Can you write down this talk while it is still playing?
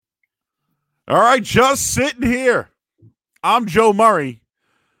All right, just sitting here. I'm Joe Murray,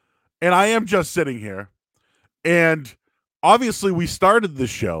 and I am just sitting here. And obviously, we started this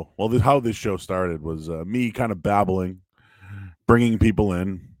show. Well, how this show started was me kind of babbling, bringing people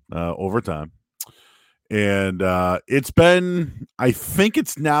in over time. And it's been, I think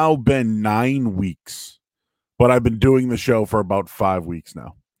it's now been 9 weeks, but I've been doing the show for about 5 weeks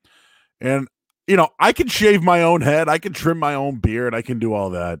now. And, I can shave my own head. I can trim my own beard. I can do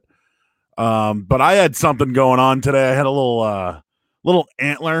all that. But I had something going on today. I had a little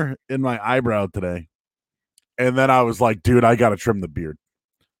antler in my eyebrow today. And then I was like, dude, I got to trim the beard.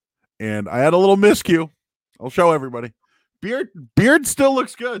 And I had a little miscue. I'll show everybody. Beard still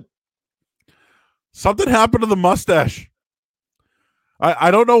looks good. Something happened to the mustache. I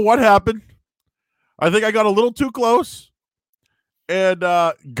don't know what happened. I think I got a little too close and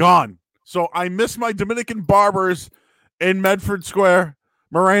gone. So I miss my Dominican barbers in Medford Square.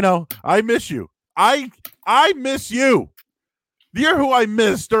 Moreno, I miss you. I miss you. You're who I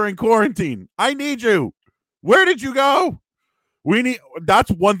miss during quarantine. I need you. Where did you go?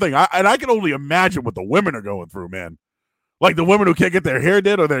 That's one thing. I can only imagine what the women are going through, man. Like the women who can't get their hair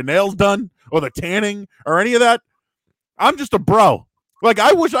did or their nails done or the tanning or any of that. I'm just a bro. Like,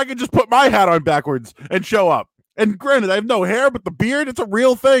 I wish I could just put my hat on backwards and show up. And granted, I have no hair, but the beard, it's a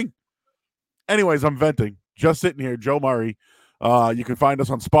real thing. Anyways, I'm venting. Just sitting here, Joe Murray. You can find us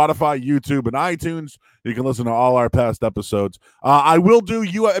on Spotify, YouTube, and iTunes. You can listen to all our past episodes. I will do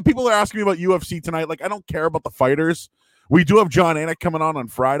people are asking me about UFC tonight. Like, I don't care about the fighters. We do have John Anik coming on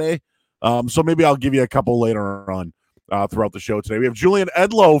Friday. So maybe I'll give you a couple later on throughout the show today. We have Julian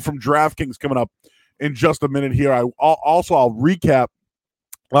Edlow from DraftKings coming up in just a minute here. I'll recap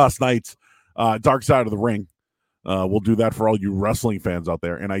last night's Dark Side of the Ring. We'll do that for all you wrestling fans out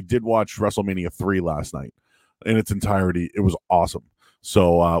there. And I did watch WrestleMania 3 last night in its entirety. It was awesome.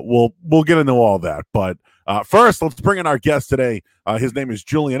 So we'll get into all that. But first, let's bring in our guest today. His name is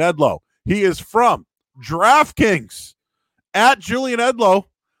Julian Edlow. He is from DraftKings. At Julian Edlow.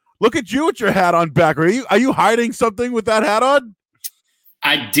 Look at you with your hat on back. Are you hiding something with that hat on?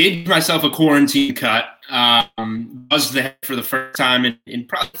 I did myself a quarantine cut. Buzzed the head for the first time in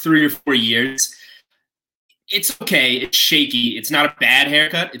probably 3 or 4 years. It's okay. It's shaky. It's not a bad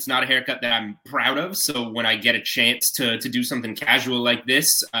haircut. It's not a haircut that I'm proud of. So when I get a chance to do something casual like this,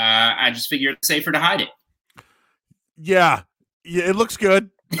 I just figure it's safer to hide it. Yeah, it looks good.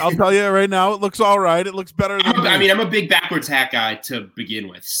 I'll tell you right now, it looks all right. It looks better than I'm a big backwards hat guy to begin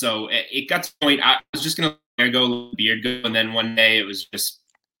with. So it got to the point I was just going to let hair go, beard go. And then one day it was just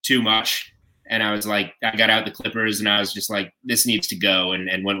too much. And I was like, I got out the clippers and I was just like, this needs to go. And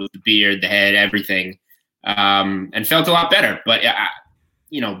went with the beard, the head, everything. And felt a lot better. But,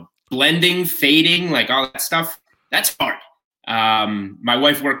 blending, fading, like all that stuff, that's hard. My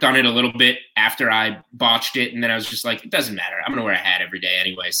wife worked on it a little bit after I botched it. And then I was just like, it doesn't matter. I'm going to wear a hat every day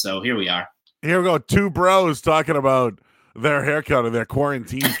anyway. So here we are. Here we go. Two bros talking about their haircut or their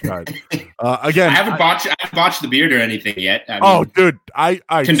quarantine cut. Again, I haven't botched the beard or anything yet. Dude, I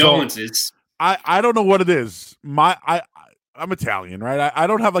condolences. So, I don't know what it is. I'm Italian, right? I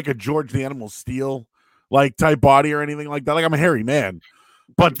don't have like a George the Animal Steel like type body or anything like that. Like, I'm a hairy man,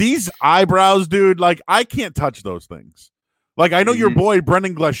 but these eyebrows, dude, like I can't touch those things. Like, I know your boy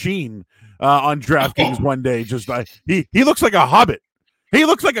Brendan Glasheen on DraftKings one day, just like he looks like a hobbit. He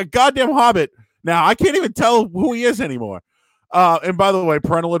looks like a goddamn hobbit. Now I can't even tell who he is anymore. And by the way,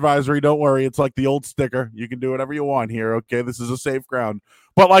 parental advisory, don't worry. It's like the old sticker. You can do whatever you want here. Okay. This is a safe ground.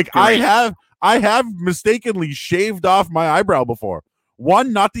 But like, great. I have mistakenly shaved off my eyebrow before.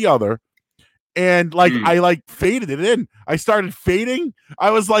 One, not the other. And like I like faded it in. I started fading.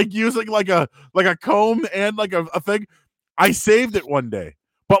 I was like using like a comb and like a thing. I saved it one day.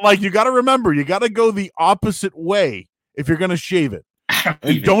 But like, you got to remember, you got to go the opposite way if you're going to shave it.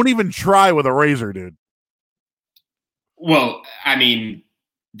 And don't even try with a razor, dude. Well, I mean,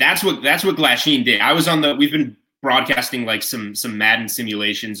 that's what Glasheen did. I was we've been broadcasting like some Madden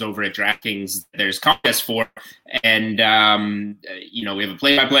simulations over at DraftKings. There's contests for, and we have a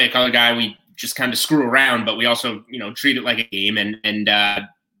play-by-play, a color guy. We just kind of screw around, but we also, treat it like a game. And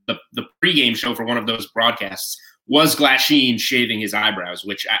the pregame show for one of those broadcasts was Glasheen shaving his eyebrows,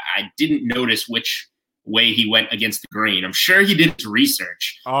 which I didn't notice which way he went against the grain. I'm sure he did his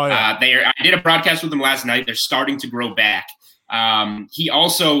research. Oh, yeah. I did a broadcast with him last night. They're starting to grow back. He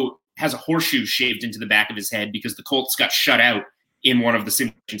also has a horseshoe shaved into the back of his head because the Colts got shut out in one of the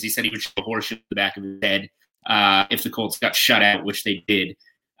simulations. He said he would shave a horseshoe in the back of his head if the Colts got shut out, which they did.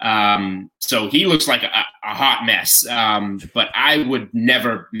 So he looks like a hot mess. But I would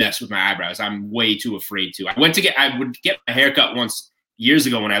never mess with my eyebrows. I'm way too afraid to. I would get my haircut once years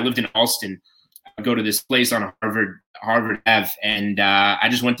ago when I lived in Alston. go to this place on Harvard Ave, and I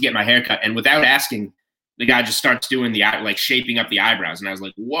just went to get my haircut, and without asking, the guy just starts doing the like shaping up the eyebrows, and I was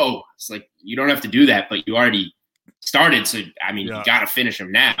like, whoa! It's like, you don't have to do that, but you already started, so I mean, you got to finish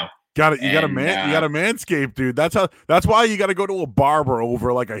them now. You got to manscape, dude. That's why you got to go to a barber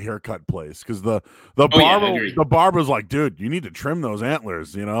over like a haircut place, because the barber's like, dude, you need to trim those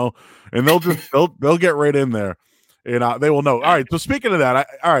antlers, you know, and they'll just they'll get right in there, and they will know. All right, so speaking of that,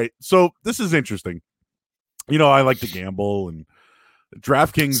 all right, so this is interesting. You know, I like to gamble, and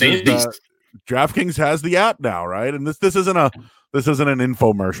DraftKings has the app now, right? And this isn't an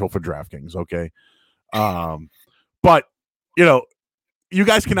infomercial for DraftKings, okay? But you know, you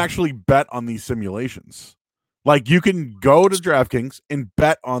guys can actually bet on these simulations. Like, you can go to DraftKings and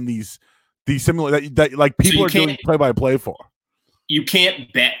bet on these simulations that like people are doing play-by-play for. You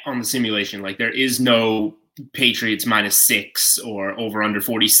can't bet on the simulation. Like, there is no Patriots -6 or over under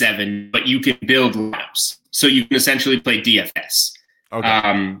 47, but you can build lineups. So you can essentially play DFS.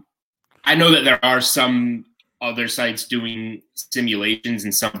 Okay. I know that there are some other sites doing simulations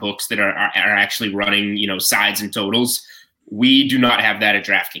and some books that are actually running, you know, sides and totals. We do not have that at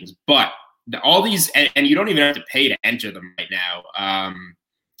DraftKings, but all these, and you don't even have to pay to enter them right now.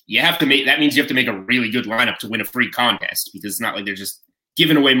 You have to make, that means you have to make a really good lineup to win a free contest, because it's not like they're just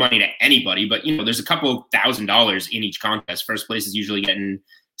giving away money to anybody, but you know, there's a couple $1,000s in each contest. First place is usually getting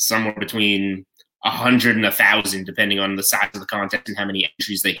somewhere between 100 and 1,000, depending on the size of the contest and how many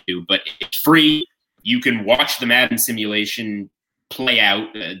entries they do, but it's free. You can watch the Madden simulation play out.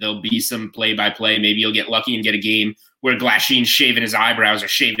 There'll be some play-by-play. Maybe you'll get lucky and get a game where Glasheen's shaving his eyebrows or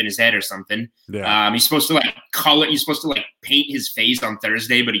shaving his head or something. Yeah. He's supposed to like color. He's supposed to like paint his face on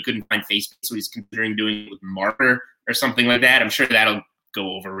Thursday, but he couldn't find face paint, so he's considering doing it with marker or something like that. I'm sure that'll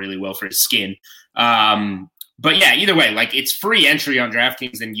go over really well for his skin. But yeah, either way, like, it's free entry on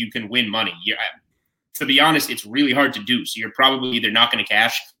DraftKings and you can win money. To be honest, it's really hard to do. So you're probably either not going to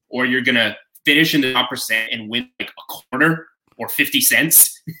cash, or you're going to finish in the top percent and win like a quarter or 50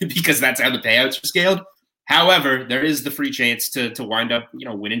 cents because that's how the payouts are scaled. However, there is the free chance to wind up, you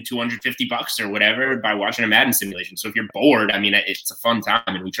know, winning $250 or whatever by watching a Madden simulation. So if you're bored, I mean, it's a fun time,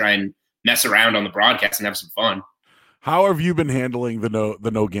 and we try and mess around on the broadcast and have some fun. How have you been handling the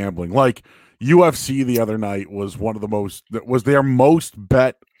no gambling? Like, UFC the other night was their most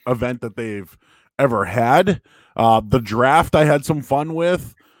bet event that they've ever had. The draft I had some fun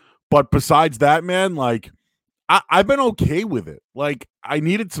with, but besides that, man, like, I've been okay with it. Like, I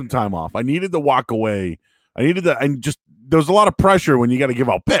needed some time off. I needed to walk away. And just, there's a lot of pressure when you got to give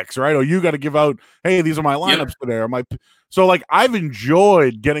out picks, right? Or you got to give out, hey, these are my lineups today. Or so like, I've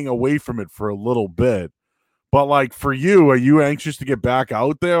enjoyed getting away from it for a little bit. But like, for you, are you anxious to get back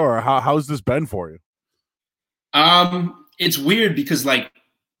out there, or how's this been for you? It's weird because, like,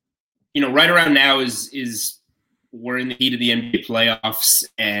 you know, right around now is we're in the heat of the NBA playoffs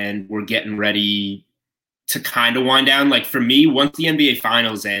and we're getting ready to kind of wind down. Like, for me, once the NBA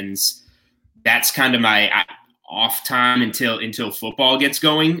finals ends, that's kind of my off time until football gets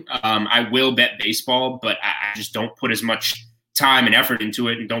going. I will bet baseball, but I just don't put as much time and effort into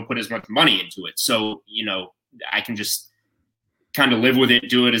it and don't put as much money into it. So, you know, I can just kind of live with it,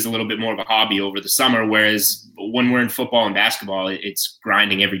 do it as a little bit more of a hobby over the summer. Whereas when we're in football and basketball, it's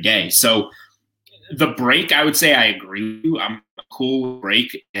grinding every day. So the break, I would say I agree with you. I'm a cool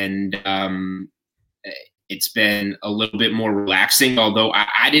break, and it's been a little bit more relaxing, although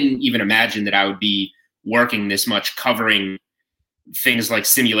I didn't even imagine that I would be working this much covering things like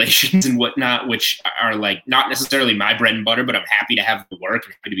simulations and whatnot, which are like not necessarily my bread and butter, but I'm happy to have the work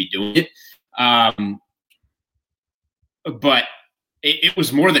and happy to be doing it. But it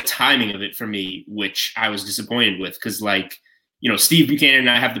was more the timing of it for me, which I was disappointed with, because, like, you know, Steve Buchanan and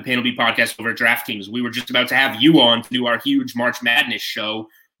I have the Panel B podcast over at DraftKings. We were just about to have you on to do our huge March Madness show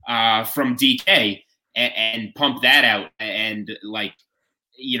from DK and pump that out. And, like,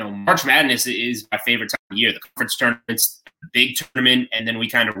 you know, March Madness is my favorite time of year. The conference tournament's a big tournament, and then we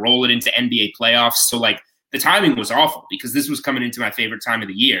kind of roll it into NBA playoffs. So, like, the timing was awful because this was coming into my favorite time of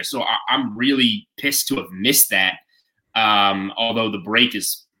the year. So I'm really pissed to have missed that, although the break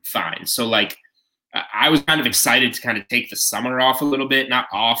is fine. So, like, I was kind of excited to kind of take the summer off a little bit, not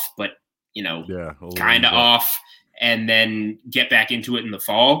off, but, you know, kind of off, and then get back into it in the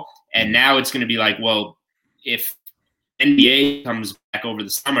fall. And now it's going to be like, well, if NBA comes back over the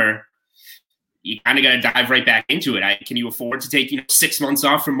summer, you kind of got to dive right back into it. Can you afford to take, 6 months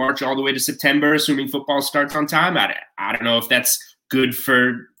off from March all the way to September, assuming football starts on time? I don't know if that's good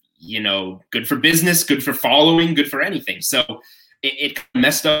for, good for business, good for following, good for anything. So it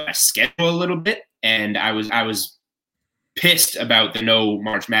messed up my schedule a little bit. And I was pissed about the no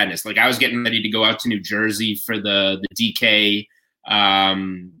March Madness. Like I was getting ready to go out to New Jersey for the DK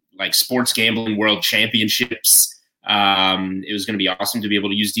like sports gambling world championships. It was going to be awesome to be able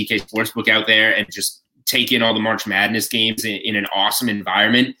to use DK Sportsbook out there and just take in all the March Madness games in an awesome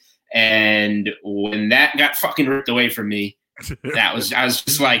environment. And when that got fucking ripped away from me, I was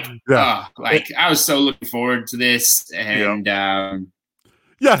just like, I was so looking forward to this. And, I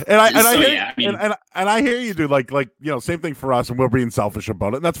hear you, dude. Like, same thing for us, and we're being selfish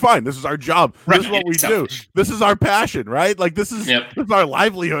about it, and that's fine. This is our job. Right. This is what we do. This is our passion, right? Like, this is our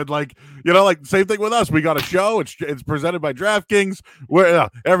livelihood. Like, like same thing with us. We got a show. It's presented by DraftKings. We're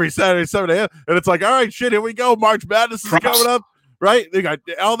every Saturday, 7 a.m. And it's like, all right, shit, here we go. March Madness is coming up. Right? They got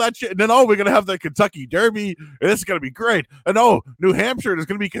all that shit. And then, we're going to have the Kentucky Derby. And this is going to be great. And, New Hampshire, there's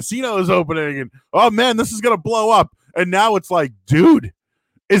going to be casinos opening. And, oh, man, this is going to blow up. And now it's like, dude,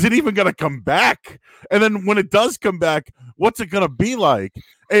 is it even going to come back? And then when it does come back, what's it going to be like?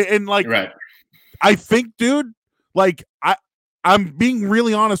 And right. I think, dude, like, I'm being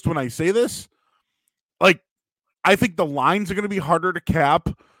really honest when I say this. Like, I think the lines are going to be harder to cap.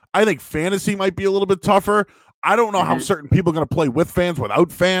 I think fantasy might be a little bit tougher. I don't know how certain people are going to play with fans,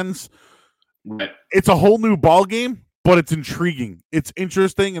 without fans. Right. It's a whole new ball game, but it's intriguing. It's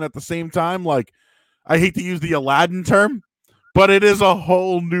interesting, and at the same time, like, I hate to use the Aladdin term, but it is a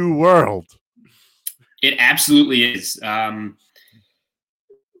whole new world. It absolutely is.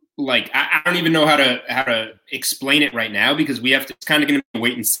 Like, I don't even know how to explain it right now, because we have to. It's kind of going to be a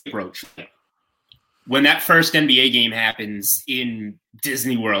wait and see approach. When that first NBA game happens in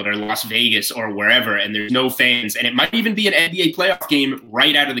Disney World or Las Vegas or wherever, and there's no fans, and it might even be an NBA playoff game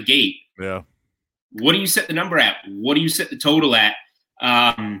right out of the gate. Yeah. What do you set the number at? What do you set the total at?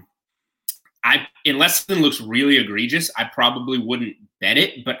 Unless something looks really egregious, I probably wouldn't bet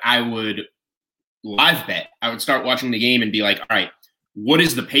it, but I would live bet. I would start watching the game and be like, all right, what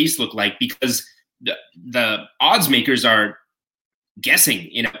does the pace look like? Because the odds makers are guessing.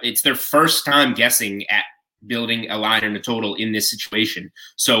 It's their first time guessing at building a line and a total in this situation.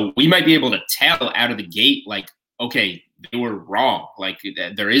 So we might be able to tell out of the gate, like, okay, they were wrong. Like,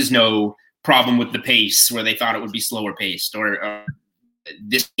 there is no problem with the pace where they thought it would be slower paced, or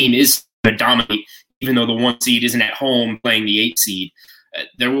this team is going to dominate, even though the 1 seed isn't at home playing the 8 seed.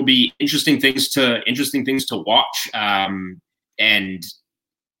 There will be interesting things to watch. And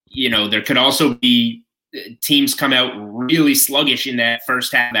there could also be teams come out really sluggish in that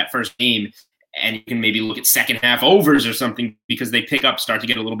first half, that first game, and you can maybe look at second half overs or something, because they start to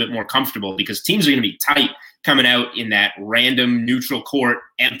get a little bit more comfortable, because teams are going to be tight coming out in that random neutral court,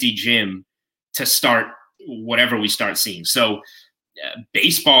 empty gym to start whatever we start seeing. So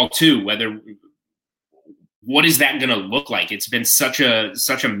baseball too, what is that going to look like? It's been such a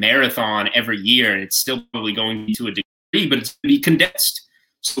marathon every year, and it's still probably going to a degree, but it's going to be condensed.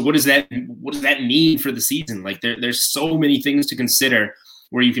 So what does that mean for the season? Like, there's so many things to consider,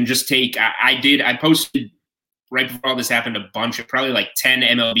 where you can just take. I posted right before all this happened a bunch of probably like 10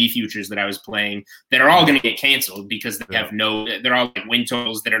 MLB futures that I was playing that are all going to get canceled, because they have they're all like win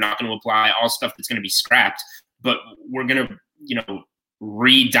totals that are not going to apply, all stuff that's going to be scrapped. But we're going to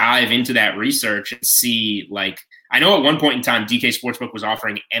re-dive into that research and see, like, I know at one point in time DK Sportsbook was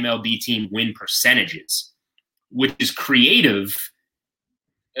offering MLB team win percentages, which is creative,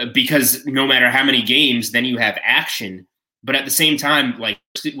 because no matter how many games, then you have action. But at the same time, like,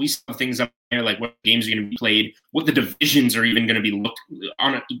 we saw things up there, like what games are going to be played, what the divisions are even going to be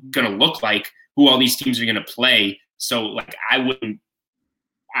going to look like, who all these teams are going to play. So, like, I wouldn't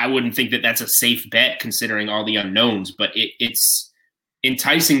think that that's a safe bet, considering all the unknowns. But it's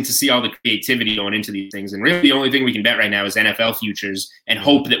enticing to see all the creativity going into these things. And really, the only thing we can bet right now is NFL futures, and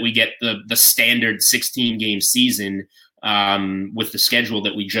hope that we get the standard 16-game season with the schedule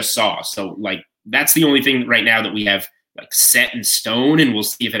that we just saw. So, like, that's the only thing right now that we have, like, set in stone, and we'll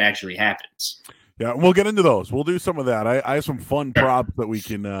see if it actually happens. Yeah, we'll get into those. We'll do some of that. I have some fun props that we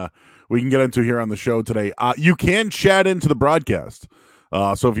can get into here on the show today. You can chat into the broadcast.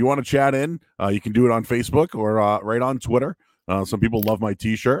 So if you want to chat in, you can do it on Facebook or right on Twitter. Some people love my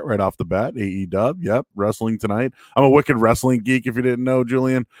T-shirt right off the bat. AEW, yep, wrestling tonight. I'm a wicked wrestling geek. If you didn't know,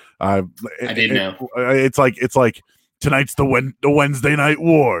 Julian, I did know. It's like tonight's the Wednesday Night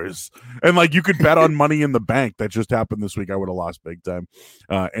Wars, and like, you could bet on Money in the Bank that just happened this week. I would have lost big time.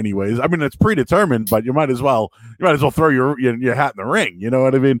 Anyways, I mean, it's predetermined, but you might as well throw your hat in the ring. You know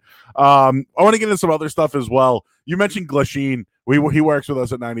what I mean? I want to get into some other stuff as well. You mentioned Glasheen. He works with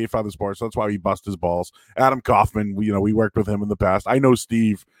us at 98.5 The Sports, so that's why he busts his balls. Adam Kaufman, we worked with him in the past. I know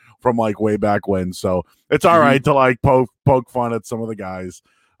Steve from like way back when, so it's all right to like poke fun at some of the guys.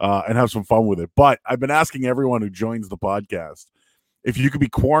 and have some fun with it. But I've been asking everyone who joins the podcast if you could be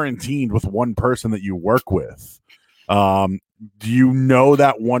quarantined with one person that you work with. Do you know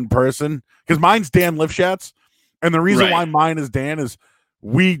that one person? Because mine's Dan Lifshatz, and the reason why mine is Dan is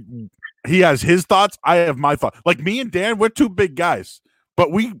he has his thoughts, I have my thoughts. Like me and Dan, we're two big guys, but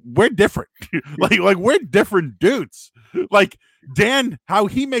we're different. like we're different dudes. Like Dan, how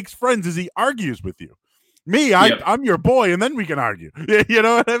he makes friends is he argues with you. Me, I'm your boy, and then we can argue. You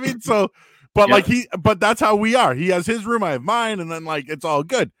know what I mean? So, but but that's how we are. He has his room, I have mine, and then like it's all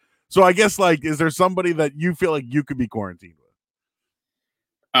good. So I guess like, is there somebody that you feel like you could be quarantined with?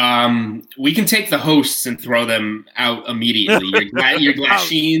 We can take the hosts and throw them out immediately. Your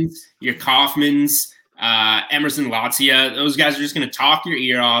Glashines, your Kaufmans, Emerson Latzia. Those guys are just going to talk your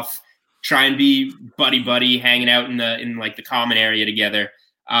ear off, try and be buddy, hanging out in like the common area together.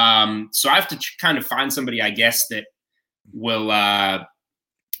 So I have to kind of find somebody, I guess, that will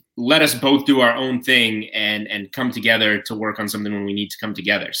let us both do our own thing and come together to work on something when we need to come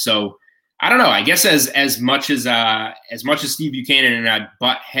together. So I don't know. I guess as much as Steve Buchanan and I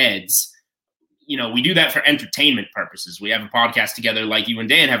butt heads, we do that for entertainment purposes. We have a podcast together, like you and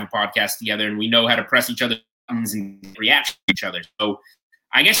Dan have a podcast together, and we know how to press each other's buttons and react to each other. So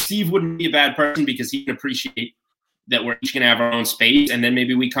I guess Steve wouldn't be a bad person because he can appreciate that we're each going to have our own space, and then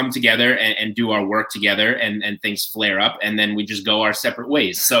maybe we come together and do our work together, and things flare up, and then we just go our separate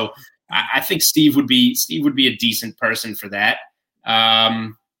ways. So I think Steve would be a decent person for that.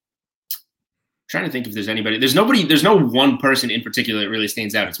 Trying to think if there's anybody. There's no one person in particular that really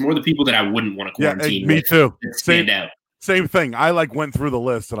stands out. It's more the people that I wouldn't want to quarantine. Yeah, me too. Stand out. Same thing. I like went through the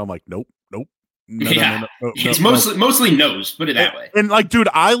list and I'm like, nope. No, it's mostly no's. Put it that way. And like, dude,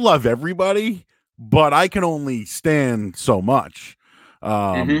 I love everybody, but I can only stand so much.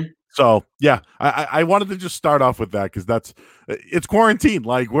 So yeah, I wanted to just start off with that because it's quarantine.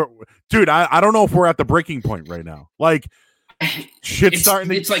 Like dude, I don't know if we're at the breaking point right now. Like. It's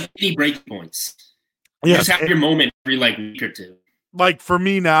like any break points. You just have your moment every like week or two. Like for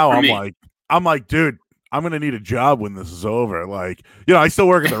me now, I'm like, dude, I'm gonna need a job when this is over. Like, I still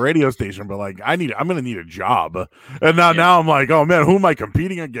work at the radio station, but like I'm gonna need a job. And now I'm like, oh man, who am I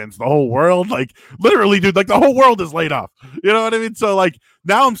competing against? The whole world? Like literally, dude, like the whole world is laid off. You know what I mean? So like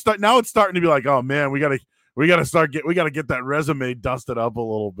now it's starting to be like, oh man, we gotta get that resume dusted up a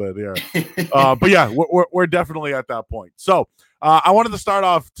little bit here. But yeah, we're definitely at that point. So I wanted to start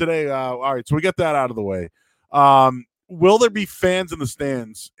off today. All right, so we get that out of the way. Will there be fans in the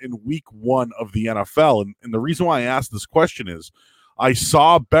stands in week 1 of the NFL? And the reason why I asked this question is I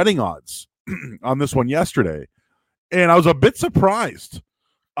saw betting odds on this one yesterday, and I was a bit surprised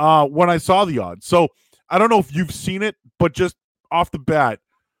when I saw the odds. So I don't know if you've seen it, but just off the bat,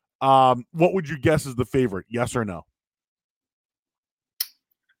 what would you guess is the favorite? Yes or no?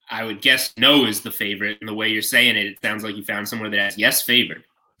 I would guess no is the favorite. And the way you're saying it sounds like you found somewhere that has yes favored.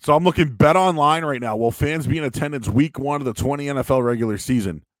 So I'm looking Bet Online right now. Will fans be in attendance week 1 of the 20 NFL regular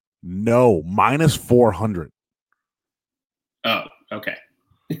season? No, -400. Oh, okay.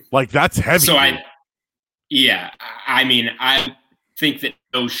 Like that's heavy. So I think that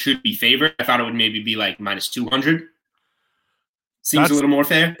those should be favored. I thought it would maybe be like -200. Seems a little more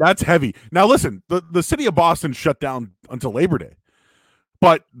fair. That's heavy. Now, listen, the city of Boston shut down until Labor Day,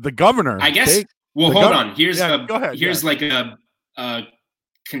 but the governor, I guess. Hold on. Here's go ahead. Like a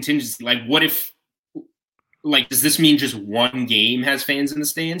contingency. Like, what if? Like, does this mean just one game has fans in the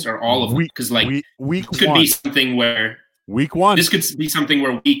stands, or all of them? Because like week this could be something where week 1. This could be something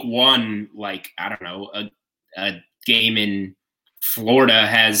where week 1, like I don't know, a game in Florida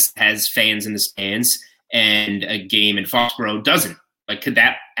has fans in the stands, and a game in Foxborough doesn't. Like, could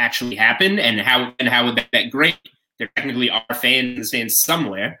that actually happen? And how would that grade? There technically are fans in the stands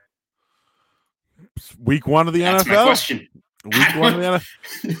somewhere. Week 1 of the That's NFL. My question. Week 1 of the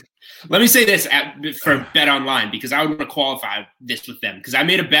NFL. Let me say this for Bet Online, because I would want to qualify this with them, because I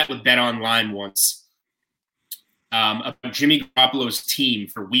made a bet with Bet Online once about Jimmy Garoppolo's team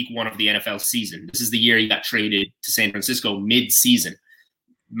for week 1 of the NFL season. This is the year he got traded to San Francisco mid-season.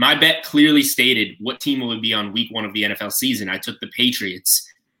 My bet clearly stated what team will it be on week 1 of the NFL season. I took the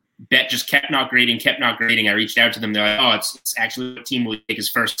Patriots. Bet just kept not grading. I reached out to them. They're like, oh, it's actually what team will he take his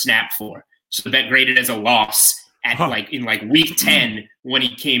first snap for. So the bet graded as a loss at in week 10 when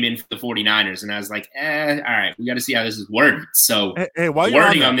he came in for the 49ers. And I was like, all right, we got to see how this is worded. So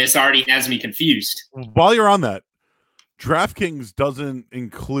wording on this already has me confused. While you're on that, DraftKings doesn't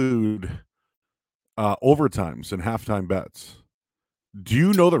include overtimes and halftime bets. Do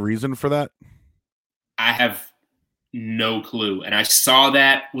you know the reason for that? I have no clue. And I saw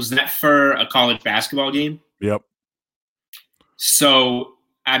that. Was that for a college basketball game? Yep. So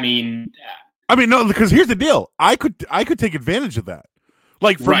I mean, no, because here's the deal. I could take advantage of that.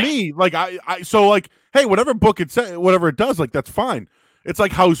 Like for me, like so like, hey, whatever book it says, whatever it does, like that's fine. It's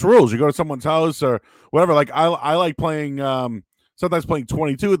like house rules. You go to someone's house or whatever. Like I like playing sometimes playing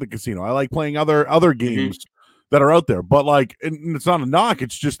 22 at the casino. I like playing other games that are out there. But like, and it's not a knock.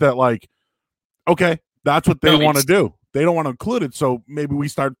 It's just that like, okay, that's what they want to do. They don't want to include it. So maybe we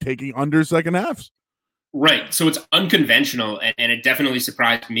start taking under second halves. Right. So it's unconventional, and it definitely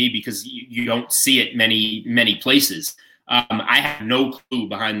surprised me because you don't see it many places. I have no clue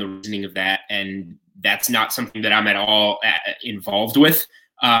behind the reasoning of that, and that's not something that I'm at all involved with.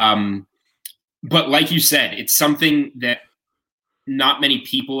 But like you said, it's something that not many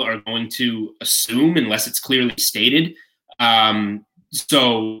people are going to assume unless it's clearly stated.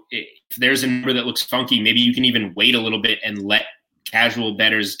 So if there's a number that looks funky, maybe you can even wait a little bit and let casual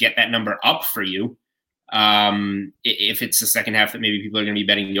bettors get that number up for you. If it's the second half that maybe people are going to be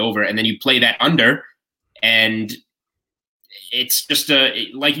betting the over, and then you play that under, and it's just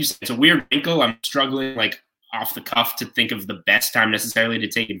like you said, it's a weird wrinkle. I'm struggling like off the cuff to think of the best time necessarily to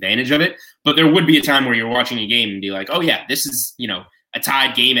take advantage of it. But there would be a time where you're watching a game and be like, oh yeah, this is, a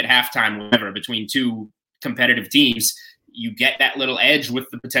tied game at halftime, whatever, between two competitive teams. You get that little edge with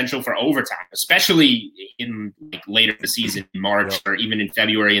the potential for overtime, especially in like later in the season, in March or even in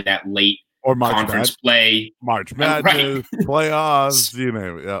February in that late or March conference play, March Madness, playoffs, you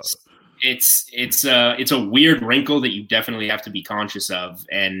name it. Yeah. It's a weird wrinkle that you definitely have to be conscious of.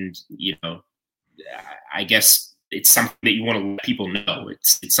 And, I guess it's something that you want to let people know.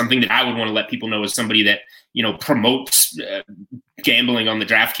 It's something that I would want to let people know as somebody that, promotes gambling on the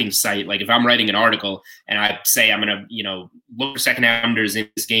DraftKings site. Like if I'm writing an article and I say I'm going to, look for second unders in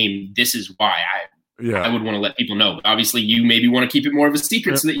this game, this is why I would want to let people know. But obviously you maybe want to keep it more of a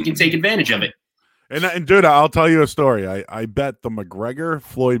secret so that you can take advantage of it. And dude, I'll tell you a story. I bet the McGregor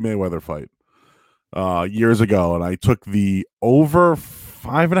Floyd Mayweather fight years ago, and I took the over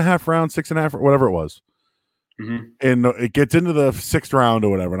 5.5 rounds, 6.5, whatever it was. Mm-hmm. And it gets into the 6th round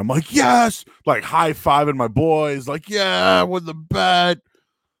or whatever, and I'm like, yes, like high-fiving my boys, like, yeah, with the bet.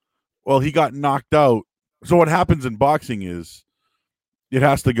 Well, he got knocked out. So what happens in boxing is it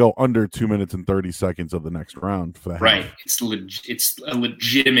has to go under 2 minutes and 30 seconds of the next round for that. Right. It's a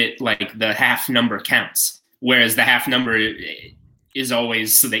legitimate, like the half number counts, whereas the half number is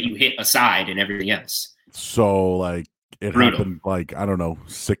always so that you hit a side and everything else. So like it happened like, I don't know,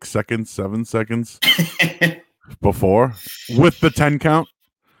 6 seconds, 7 seconds before with the 10 count.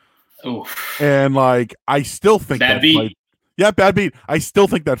 Oh, and like I still think bad beat. Bad beat. I still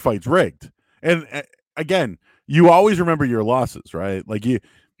think that fight's rigged. And again, you always remember your losses, right? Like you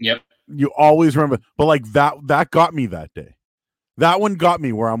always remember. But like that got me that day. That one got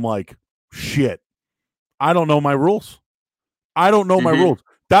me where I'm like, shit, I don't know my rules. I don't know my rules.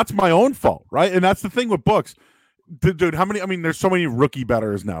 That's my own fault, right? And that's the thing with books. Dude, how many? I mean, there's so many rookie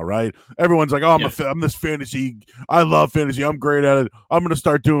bettors now, right? Everyone's like, "Oh, I'm this fantasy. I love fantasy. I'm great at it. I'm going to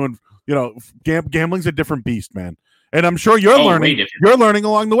start doing, gambling's a different beast, man." And I'm sure you're learning. You're learning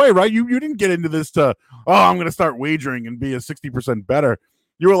along the way, right? You didn't get into this to, I'm going to start wagering and be a 60% better.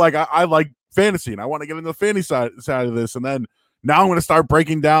 You were like, I like fantasy and I want to get into the fantasy side of this, and then now I'm going to start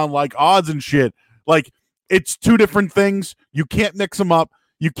breaking down like odds and shit. Like it's two different things. You can't mix them up.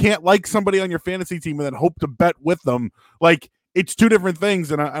 You can't like somebody on your fantasy team and then hope to bet with them. Like it's two different things.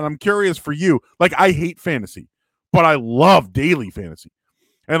 And I'm curious for you. Like I hate fantasy, but I love daily fantasy.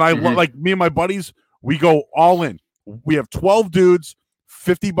 And I like me and my buddies, we go all in. We have 12 dudes,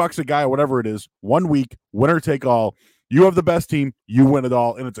 $50 a guy or whatever it is, 1 week, winner take all. You have the best team, you win it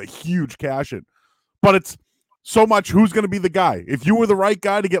all. And it's a huge cash in. But it's so much who's going to be the guy. If you were the right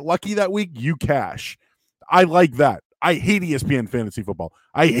guy to get lucky that week, you cash. I like that. I hate ESPN fantasy football.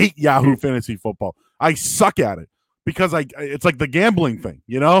 I hate Yahoo fantasy football. I suck at it because it's like the gambling thing,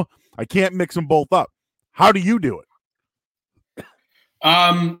 I can't mix them both up. How do you do it?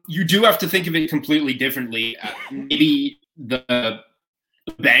 You do have to think of it completely differently. Maybe the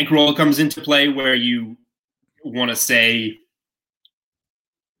bankroll comes into play where you want to say,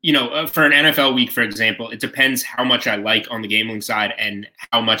 for an NFL week, for example, it depends how much I like on the gambling side and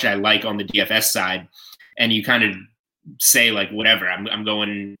how much I like on the DFS side. And you kind of say like, whatever, I'm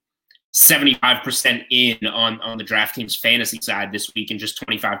going 75% in on the DraftKings fantasy side this week and just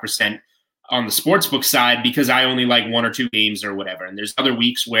 25% on the sportsbook side because I only like 1 or 2 games or whatever. And there's other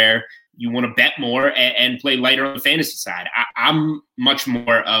weeks where you want to bet more and play lighter on the fantasy side. I'm much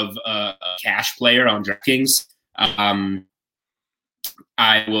more of a cash player on DraftKings. I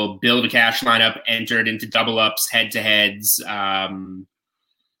will build a cash lineup, enter it into double ups, head-to-heads,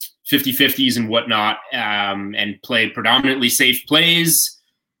 50-50s and whatnot, and play predominantly safe plays.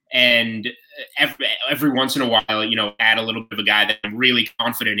 and every once in a while, add a little bit of a guy that I'm really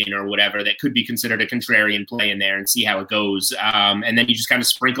confident in or whatever that could be considered a contrarian play in there and see how it goes. And then you just kind of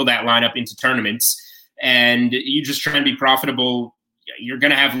sprinkle that lineup into tournaments, and you just try and be profitable. You're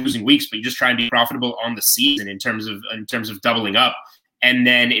going to have losing weeks, but you just try and be profitable on the season in terms of doubling up. And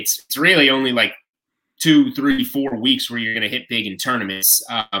then it's really only like 2, 3, 4 weeks where you're going to hit big in tournaments.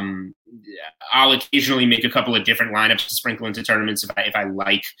 I'll occasionally make a couple of different lineups to sprinkle into tournaments if I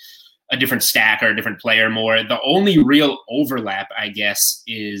like a different stack or a different player more. The only real overlap, I guess,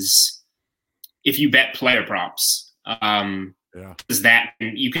 is if you bet player props. Because that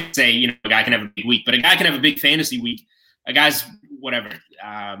you can say, a guy can have a big week, but a guy can have a big fantasy week. A guy's whatever,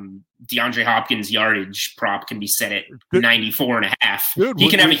 DeAndre Hopkins yardage prop can be set at 94.5. He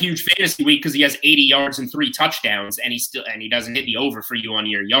can have a huge fantasy week because he has 80 yards and 3 touchdowns, and he doesn't hit the over for you on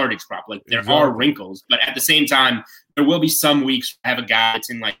your yardage prop. Like there are wrinkles, but at the same time, there will be some weeks I have a guy that's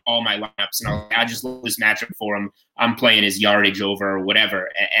in like all my lineups, and I just love this matchup for him. I'm playing his yardage over or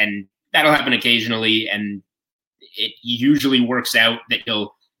whatever, and that'll happen occasionally, and it usually works out that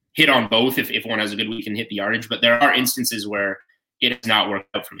he'll hit on both if one has a good week and hit the yardage, but there are instances where it has not worked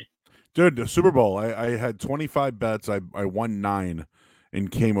out for me. Dude, the Super Bowl, I had 25 bets. I won 9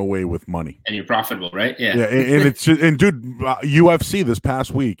 and came away with money. And you're profitable, right? Yeah. Yeah, and it's and dude, UFC this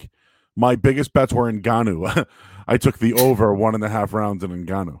past week, my biggest bets were in Ngannou. I took the over 1.5 rounds in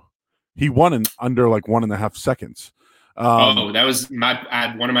Ngannou. He won in under like 1.5 seconds. That was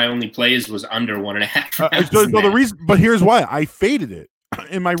one of my only plays was under 1.5 rounds. So the reason, but here's why I faded it.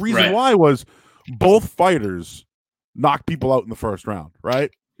 And my reason why was both fighters knocked people out in the first round,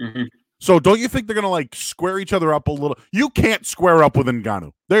 right? Mm-hmm. So don't you think they're going to like square each other up a little? You can't square up with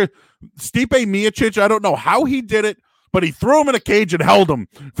Ngannou. Stipe Miocic, I don't know how he did it, but he threw him in a cage and held him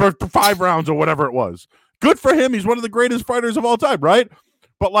for 5 rounds or whatever it was. Good for him. He's one of the greatest fighters of all time, right?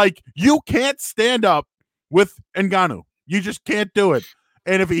 But like you can't stand up with Ngannou. You just can't do it.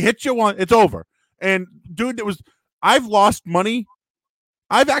 And if he hits you one, it's over. And dude, I've lost money.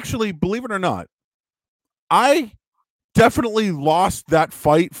 I've actually, believe it or not, I definitely lost that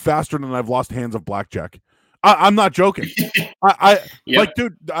fight faster than I've lost hands of blackjack. I'm not joking. Like,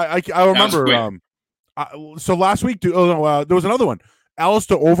 dude, I remember. So last week, dude, there was another one.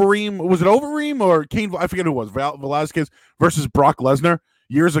 Alistair Overeem. Was it Overeem or Cain? I forget who it was. Velasquez versus Brock Lesnar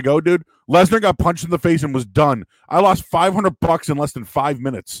years ago, dude. Lesnar got punched in the face and was done. I lost $500 in less than 5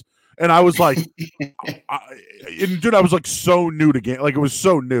 minutes. And I was like, dude, I was like so new to game. Like it was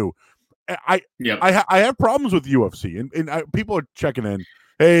so new. I have problems with UFC, and people are checking in.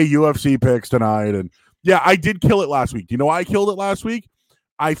 Hey, UFC picks tonight, and yeah, I did kill it last week. Do you know why I killed it last week?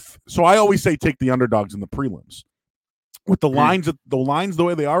 So I always say take the underdogs in the prelims. With the lines the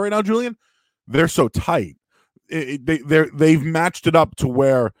way they are right now, Julian, they're so tight. They've matched it up to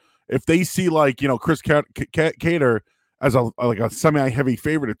where if they see like Chris Kattar as a semi-heavy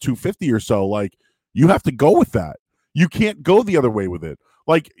favorite at 250 or so, like you have to go with that. You can't go the other way with it.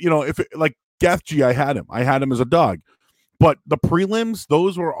 Like, if it, like Gaethje, I had him as a dog, but the prelims,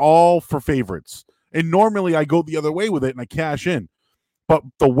 those were all for favorites. And normally I go the other way with it and I cash in. But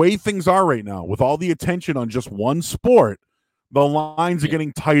the way things are right now, with all the attention on just one sport, the lines are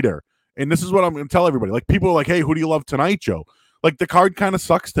getting tighter. And this is what I'm going to tell everybody. Like people are like, hey, who do you love tonight, Joe? Like the card kind of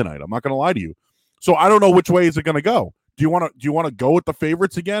sucks tonight. I'm not going to lie to you. So I don't know which way is it going to go. Do you want to go with the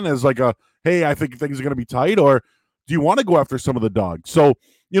favorites again as like hey, I think things are going to be tight, or do you want to go after some of the dogs? So,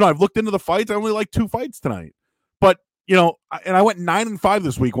 I've looked into the fights. I only like 2 fights tonight, but and I went 9-5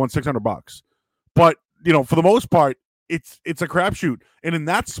 this week, won $600. But for the most part, it's a crapshoot. And in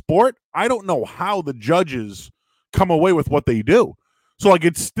that sport, I don't know how the judges come away with what they do. So like,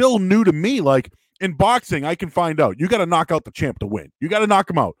 it's still new to me. Like in boxing, I can find out. You got to knock out the champ to win. You got to knock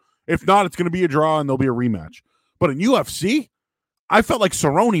him out. If not, it's going to be a draw and there'll be a rematch. But in UFC, I felt like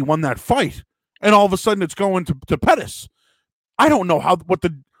Cerrone won that fight, and all of a sudden it's going to Pettis. I don't know how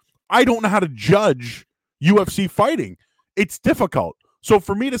to judge UFC fighting. It's difficult. So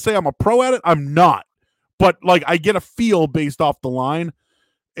for me to say I'm a pro at it, I'm not. But like I get a feel based off the line,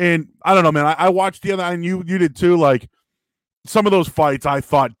 and I don't know, man. I watched the other, and you did too. Like some of those fights, I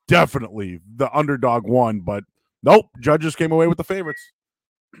thought definitely the underdog won, but nope, judges came away with the favorites.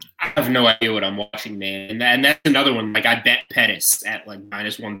 I have no idea what I'm watching, man. And that's another one. Like I bet Pettis at like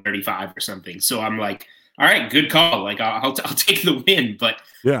minus 135 or something. So I'm like, all right, good call. Like I'll take the win. But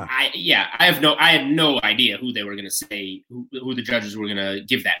I had no idea who they were going to say, who the judges were going to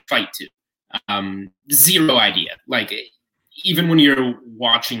give that fight to. Zero idea. Like even when you're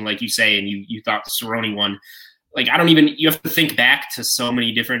watching, like you say, and you thought the Cerrone won, like you have to think back to so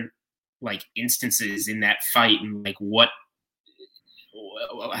many different like instances in that fight and like what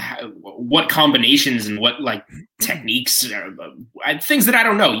what combinations and what like techniques are, things that I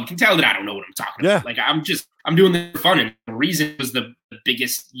don't know. You can tell that I don't know what I'm talking about. Like I'm doing this for fun, and the reason it was the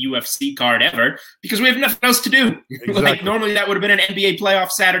biggest UFC card ever because we have nothing else to do. Exactly. Like normally that would have been an NBA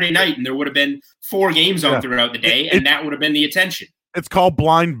playoff Saturday night, and there would have been 4 games on throughout the day, and that would have been the attention. It's called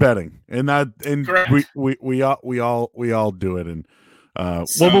blind betting, and we all do it. And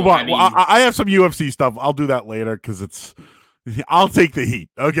we'll move on. I mean, I have some UFC stuff. I'll do that later because I'll take the heat.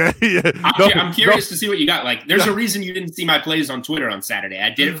 Okay. I'm curious to see what you got. Like, there's a reason you didn't see my plays on Twitter on Saturday. I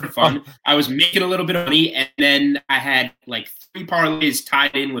did it for fun. I was making a little bit of money, and then I had like 3 parlays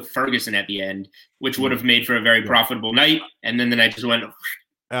tied in with Ferguson at the end, which would have made for a very profitable night. And then I just went.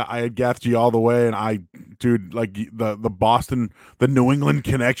 I had gassed you all the way, and like the New England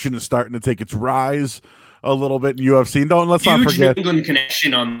connection is starting to take its rise a little bit in UFC. Let's not forget New England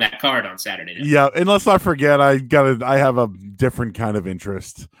connection on that card on Saturday night. Yeah, and let's not forget I have a different kind of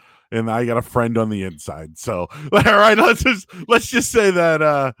interest, and I got a friend on the inside. So all right, let's just say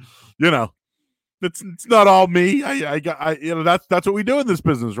that it's not all me. That's what we do in this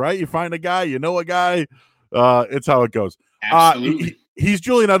business, right? You find a guy, a guy. It's how it goes. Absolutely. He's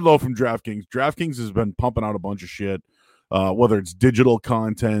Julian Edlow from DraftKings. DraftKings has been pumping out a bunch of shit, whether it's digital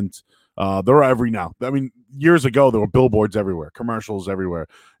content. They're every now. I mean, years ago, there were billboards everywhere, commercials everywhere.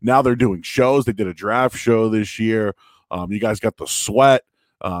 Now they're doing shows. They did a draft show this year. You guys got the sweat.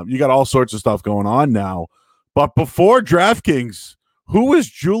 You got all sorts of stuff going on now. But before DraftKings, who was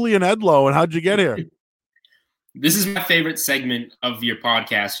Julian Edlow and how'd you get here? This is my favorite segment of your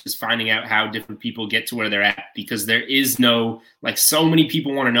podcast, is finding out how different people get to where they're at, because there is no, like, so many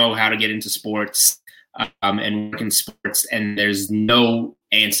people want to know how to get into sports and work in sports, and there's no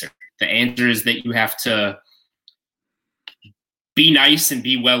answer. The answer is that you have to be nice and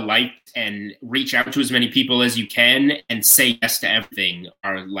be well-liked and reach out to as many people as you can and say yes to everything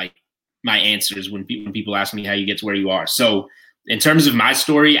are, like, my answers when people ask me how you get to where you are. So in terms of my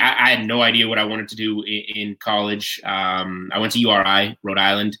story, I had no idea what I wanted to do in college. I went to URI, Rhode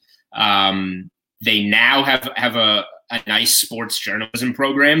Island. They now have a nice sports journalism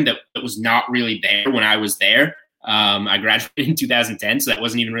program that was not really there when I was there. I graduated in 2010, so that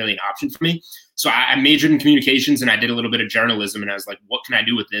wasn't even really an option for me. So I majored in communications, and I did a little bit of journalism, and I was like, what can I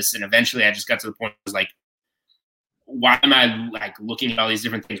do with this? And eventually I just got to the point where I was like, why am I like looking at all these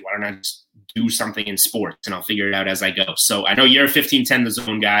different things? Why don't I just do something in sports, and I'll figure it out as I go? So I know you're a 1510 The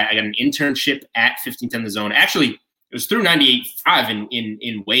Zone guy. I got an internship at 1510 The Zone. Actually, it was through 98.5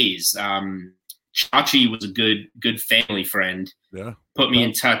 in ways. Chachi was a good family friend. Yeah. Put me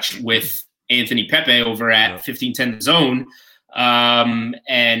in touch with Anthony Pepe over at 1510 The Zone.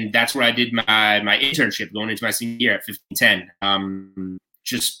 And that's where I did my internship going into my senior year at 1510.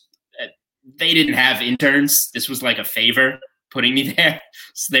 They didn't have interns. This was like a favor putting me there.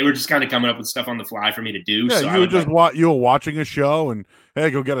 So they were just kind of coming up with stuff on the fly for me to do. Yeah, so you were watching a show and, hey,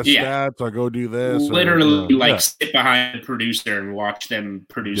 go get a stats or go do this. Literally sit behind the producer and watch them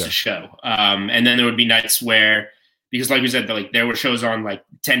produce a show. And then there would be nights where, because like we said, there were shows on like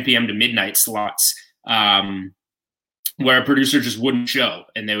 10 p.m. to midnight slots where a producer just wouldn't show.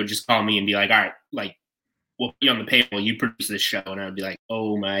 And they would just call me and be like, all right, like, we'll be on the payroll, you produce this show. And I would be like,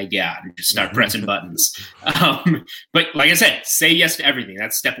 oh my God, and just start pressing buttons. But like I said, say yes to everything.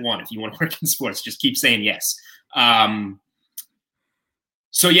 That's step one. If you want to work in sports, just keep saying yes.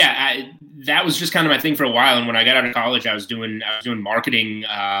 So yeah, that was just kind of my thing for a while. And when I got out of college, I was doing marketing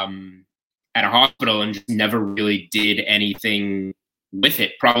at a hospital and just never really did anything with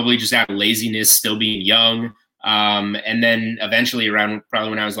it. Probably just out of laziness, still being young. And then eventually around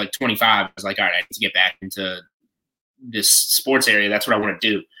probably when I was like 25, I was like, all right, I need to get back into this sports area. That's what I want to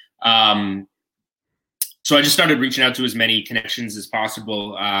do. So I just started reaching out to as many connections as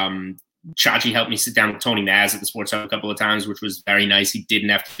possible. Chachi helped me sit down with Tony Maz at the Sports Hub a couple of times, which was very nice. He didn't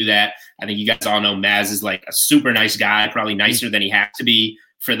have to do that. I think you guys all know Maz is like a super nice guy, probably nicer than he has to be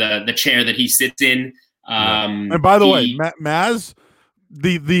for the chair that he sits in. And by the way, Maz,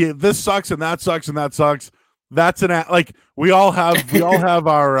 the this sucks and that sucks and that sucks. That's like we all have our pitch.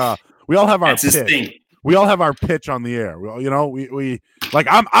 Thing. We all have our pitch on the air. We like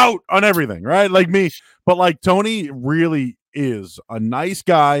I'm out on everything, right? Like me, but like Tony really is a nice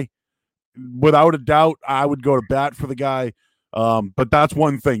guy. Without a doubt, I would go to bat for the guy. But that's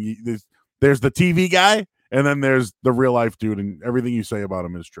one thing. There's the TV guy, and then there's the real life dude, and everything you say about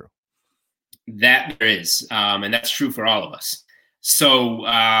him is true. That there is, and that's true for all of us. So.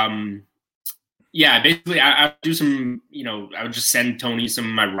 Yeah, basically I would do some, I would just send Tony some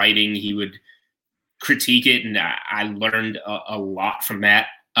of my writing. He would critique it, and I learned a lot from that.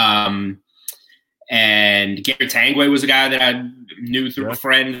 And And Gary Tanguay was a guy that I knew through a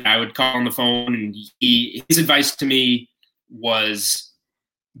friend. I would call on the phone, and his advice to me was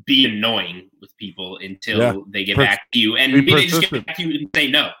be annoying with people until they get back to you. And maybe they just get back to you and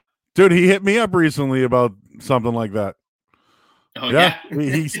say no. Dude, he hit me up recently about something like that. Oh yeah,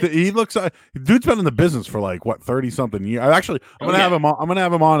 he looks. Dude's been in the business for like 30-something years. I'm gonna have him on. I'm gonna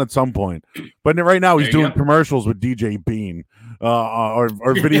have him on at some point. But right now he's doing commercials with DJ Bean, or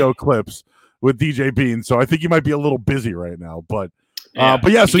video clips with DJ Bean. So I think he might be a little busy right now. But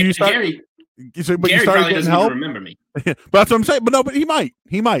yeah. So you start. Gary you started getting help. Remember me. But that's what I'm saying. But he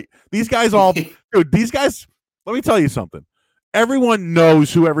might. These guys all, dude. These guys. Let me tell you something. Everyone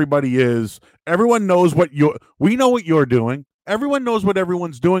knows who everybody is. Everyone knows we know what you're doing. Everyone knows what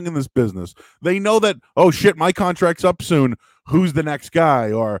everyone's doing in this business. They know that, oh shit, my contract's up soon. Who's the next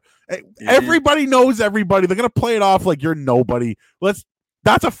guy? Or everybody knows everybody. They're going to play it off like you're nobody.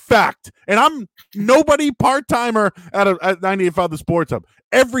 That's a fact. And I'm nobody part-timer at 98.5 The Sports Hub.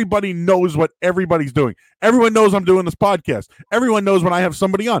 Everybody knows what everybody's doing. Everyone knows I'm doing this podcast. Everyone knows when I have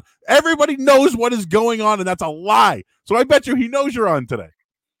somebody on. Everybody knows what is going on, and that's a lie. So I bet you he knows you're on today.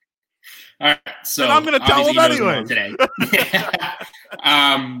 All right, so and I'm going to tell him anyway today.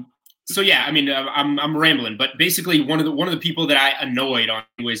 So yeah, I mean, I'm rambling, but basically one of the people that I annoyed on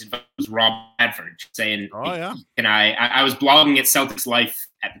anyways was Rob Bradford, saying, "Oh yeah," and I was blogging at Celtics Life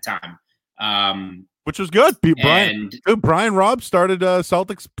at the time, which was good. Brian Robb started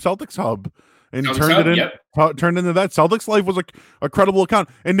Celtics Hub. And turned into that. Celtics Life was a credible account.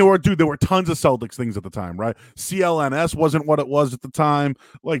 And there were tons of Celtics things at the time, right? CLNS wasn't what it was at the time.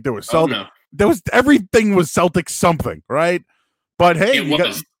 Like there was there was everything was Celtics something, right? But hey, you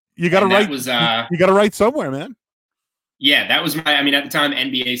got to write. You got to write somewhere, man. Yeah, that was my. I mean, at the time,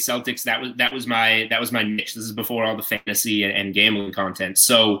 NBA Celtics. That was my niche. This is before all the fantasy and gambling content.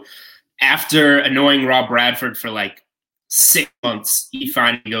 So after annoying Rob Bradford for like 6 months, he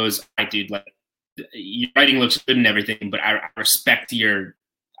finally goes, "All right, dude, like, your writing looks good and everything, but I respect your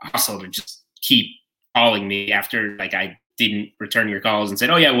hustle to just keep calling me after like I didn't return your calls and said,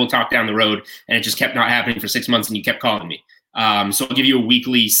 oh yeah, we'll talk down the road. And it just kept not happening for 6 months and you kept calling me. So I'll give you a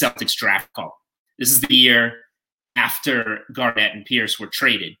weekly Celtics draft call. This is the year after Garnett and Pierce were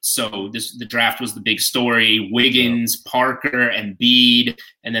traded. So the draft was the big story. Wiggins, Parker, Embiid,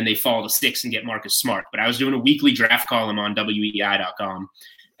 and then they fall to 6 and get Marcus Smart. But I was doing a weekly draft column on WEEI.com.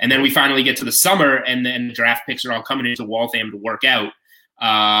 And then we finally get to the summer, and then the draft picks are all coming into Waltham to work out.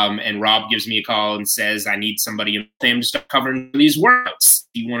 And Rob gives me a call and says, I need somebody in Waltham to start covering these workouts.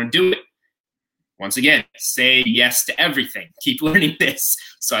 Do you want to do it? Once again, say yes to everything. Keep learning this.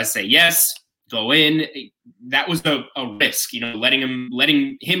 So I say yes, go in. That was a risk,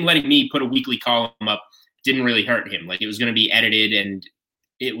 letting me put a weekly column up didn't really hurt him. Like, it was going to be edited and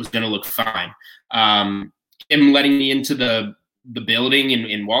it was going to look fine. Him letting me into the building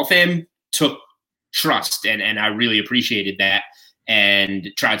in Waltham took trust, and I really appreciated that, and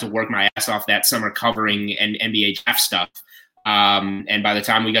tried to work my ass off that summer covering and NBA draft stuff. And by the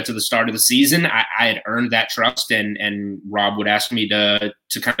time we got to the start of the season, I had earned that trust, and Rob would ask me to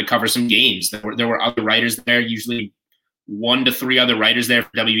kind of cover some games. There were other writers there, usually 1 to 3 other writers there for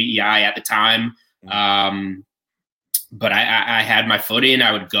WEEI at the time. But I had my foot in.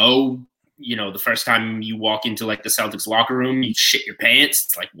 I would go. The first time you walk into like the Celtics locker room, you shit your pants.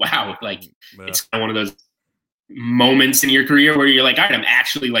 It's like, wow, like it's kind of one of those moments in your career where you're like, all right, I'm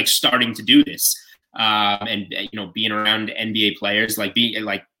actually like starting to do this. And being around NBA players, like being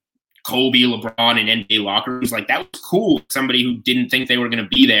like Kobe, LeBron, and NBA locker rooms, like that was cool. Somebody who didn't think they were going to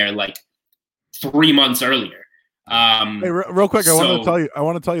be there like 3 months earlier. Hey, real quick, I want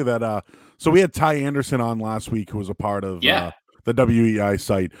to tell you that. So we had Ty Anderson on last week, who was a part of the WEI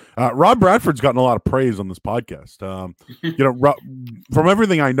site. Rob Bradford's gotten a lot of praise on this podcast. From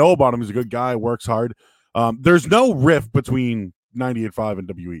everything I know about him, he's a good guy, works hard. There's no rift between 98.5 and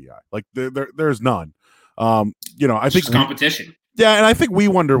WEI. Like there's none. I think competition. Yeah, and I think we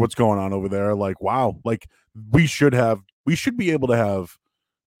wonder what's going on over there. Like, wow, like we should be able to have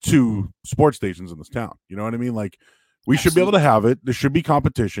 2 sports stations in this town. You know what I mean? Like we should be able to have it. There should be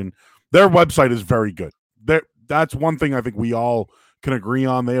competition. Their website is very good. That's one thing I think we all can agree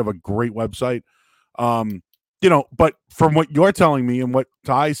on. They have a great website. But from what you're telling me and what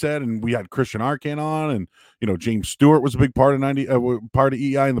Ty said, and we had Christian Arcan on, and James Stewart was a big part of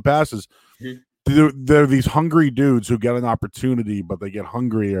EI in the past. Is they're these hungry dudes who get an opportunity, but they get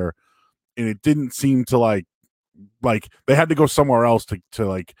hungrier, and it didn't seem to like they had to go somewhere else to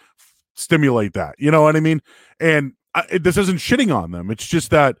like stimulate that. You know what I mean? And this isn't shitting on them. It's just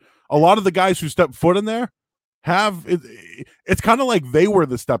that a lot of the guys who step foot in there it's kind of like they were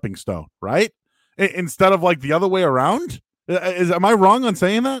the stepping stone, right? instead of like the other way around. Am I wrong on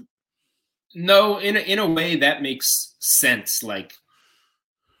saying that? No, in a way that makes sense. Like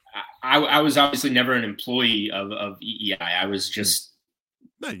I was obviously never an employee of EEI. I was just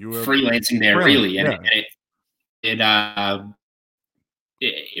you were freelancing there, really, and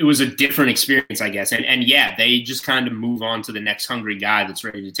it was a different experience, I guess. And yeah, they just kind of move on to the next hungry guy that's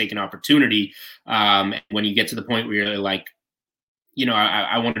ready to take an opportunity. When you get to the point where you're like,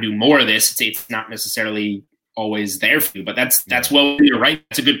 I want to do more of this, it's not necessarily always there for you, but that's well, you're right.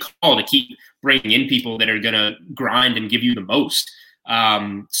 It's a good call to keep bringing in people that are going to grind and give you the most.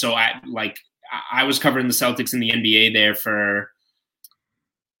 So I was covering the Celtics in the NBA there for,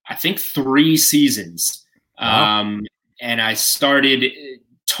 I think, 3 seasons. Wow. And I started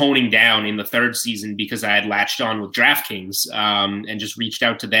toning down in the 3rd season because I had latched on with DraftKings and just reached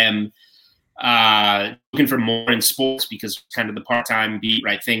out to them looking for more in sports because kind of the part-time beat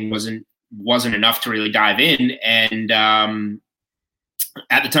right thing wasn't enough to really dive in. And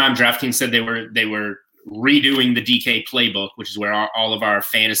at the time, DraftKings said they were redoing the DK playbook, which is where all of our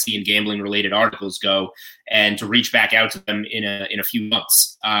fantasy and gambling related articles go, and to reach back out to them in a few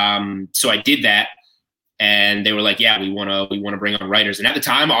months. So I did that. And they were like, yeah, we want to bring on writers. And at the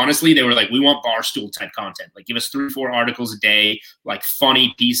time, honestly, they were like, we want Barstool type content. Like, give us 3-4 articles a day, like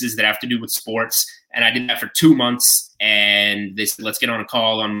funny pieces that have to do with sports. And I did that for 2 months. And they said, let's get on a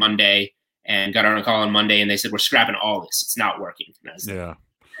call on Monday. And got on a call on Monday. And they said, we're scrapping all this. It's not working. Yeah.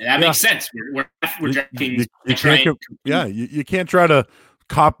 And that makes sense. We're you can't try to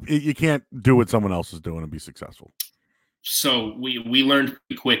you can't do what someone else is doing and be successful. So we learned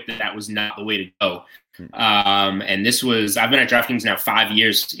pretty quick that was not the way to go. And I've been at DraftKings now 5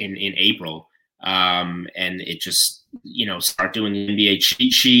 years in April. And it just, start doing the NBA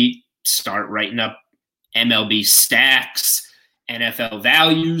cheat sheet, start writing up MLB stacks, NFL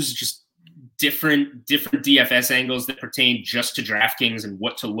values, just different DFS angles that pertain just to DraftKings and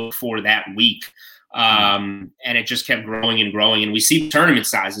what to look for that week. And it just kept growing and growing. And we see tournament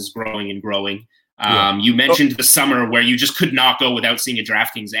sizes growing and growing. You mentioned the summer where you just could not go without seeing a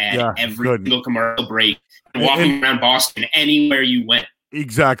DraftKings ad every single commercial break and walking around Boston anywhere you went.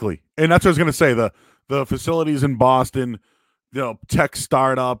 Exactly. And that's what I was going to say. The facilities in Boston, tech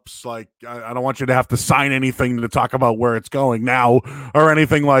startups, like I don't want you to have to sign anything to talk about where it's going now or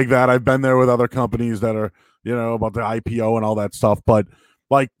anything like that. I've been there with other companies that are, about the IPO and all that stuff. But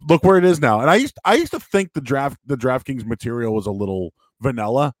like, look where it is now. And I used to think the DraftKings material was a little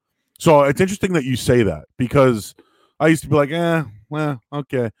vanilla. So it's interesting that you say that because I used to be like, well,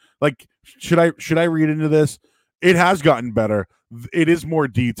 okay. Like, should I read into this? It has gotten better. It is more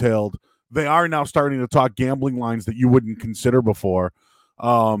detailed. They are now starting to talk gambling lines that you wouldn't consider before.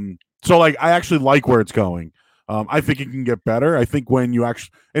 So like, I actually like where it's going. I think it can get better. I think when you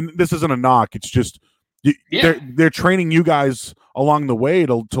actually, and this isn't a knock, it's just they're training you guys along the way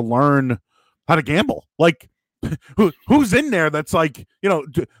to learn how to gamble. Like, who's in there that's like,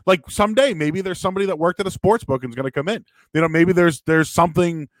 like someday maybe there's somebody that worked at a sports book and is going to come in, maybe there's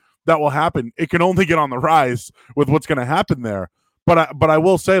something that will happen. It can only get on the rise with what's going to happen there. But I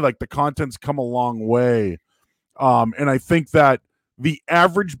will say, like, the content's come a long way. And I think that the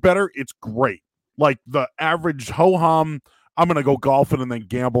average bettor, it's great. Like the average ho-hum, I'm going to go golfing and then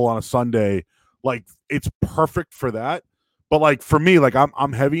gamble on a Sunday. Like, it's perfect for that. But like for me, like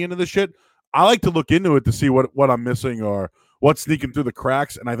I'm heavy into this shit. I like to look into it to see what I'm missing or what's sneaking through the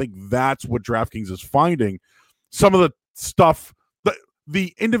cracks. And I think that's what DraftKings is finding. Some of the stuff,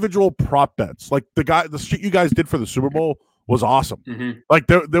 the individual prop bets, like the shit you guys did for the Super Bowl was awesome. Mm-hmm. Like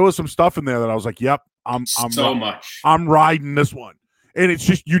there was some stuff in there that I was like, yep, I'm riding this one. And it's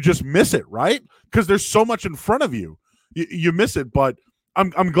just, you just miss it, right? Because there's so much in front of you. You miss it. But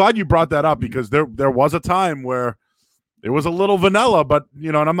I'm glad you brought that up because there was a time where it was a little vanilla, but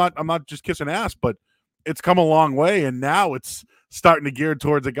and I'm not just kissing ass, but it's come a long way, and now it's starting to gear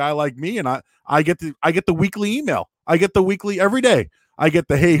towards a guy like me, and I get the weekly email. I get the weekly every day. I get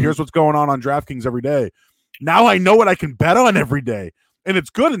the, hey, here's what's going on DraftKings every day. Now I know what I can bet on every day, and it's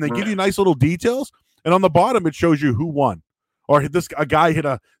good. And they give you nice little details, and on the bottom it shows you who won, or a guy hit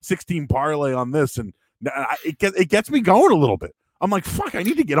a 16 parlay on this, and it gets me going a little bit. I'm like, fuck, I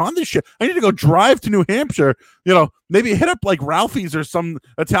need to get on this shit. I need to go drive to New Hampshire, maybe hit up like Ralphie's or some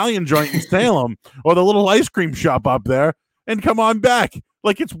Italian joint in Salem or the little ice cream shop up there and come on back.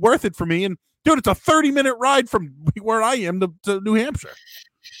 Like, it's worth it for me. And dude, it's a 30-minute ride from where I am to New Hampshire.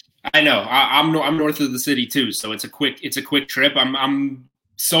 I know. I'm north of the city too, so it's a quick trip. I'm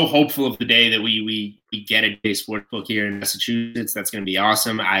so hopeful of the day that we get a day sports book here in Massachusetts. That's going to be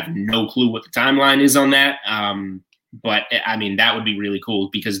awesome. I have no clue what the timeline is on that. But I mean, that would be really cool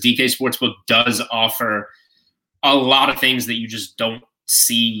because DK Sportsbook does offer a lot of things that you just don't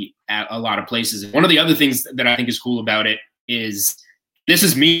see at a lot of places. One of the other things that I think is cool about it is this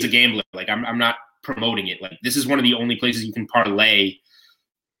is me as a gambler. Like I'm not promoting it. Like this is one of the only places you can parlay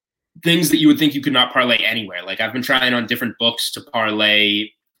things that you would think you could not parlay anywhere. Like I've been trying on different books to parlay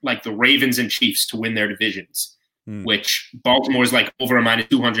like the Ravens and Chiefs to win their divisions, which Baltimore's like over a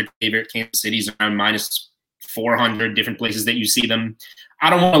 -200 favorite. Kansas City's around -400, different places that you see them. I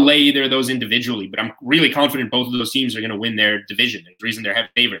don't want to lay either of those individually, but I'm really confident both of those teams are going to win their division. There's a reason they're heavy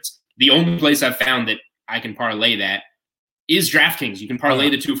favorites. The only place I've found that I can parlay that is DraftKings. You can parlay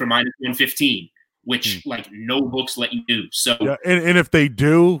the two for -115, which like no books let you do. So yeah, and if they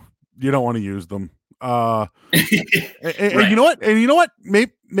do, you don't want to use them. And you know what? And you know what?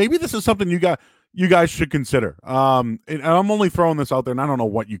 Maybe this is something you guys should consider. And I'm only throwing this out there, and I don't know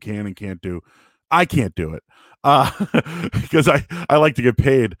what you can and can't do. I can't do it because I like to get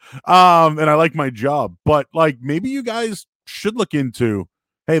paid and I like my job. But like maybe you guys should look into,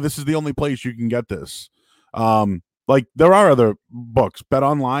 hey, this is the only place you can get this. Like there are other books. Bet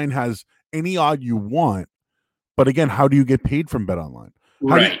Online has any odd you want, but again, how do you get paid from Bet Online?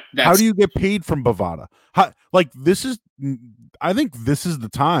 How do you get paid from Bovada? I think this is the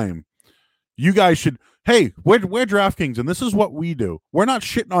time you guys should. Hey, we're DraftKings, and this is what we do. We're not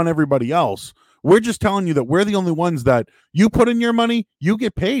shitting on everybody else. We're just telling you that we're the only ones that you put in your money, you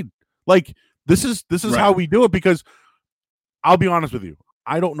get paid. Like this is how we do it. Because I'll be honest with you,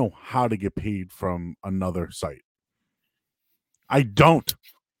 I don't know how to get paid from another site. I don't.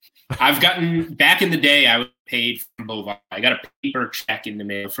 I've gotten back in the day. I was paid from Bovada. I got a paper check in the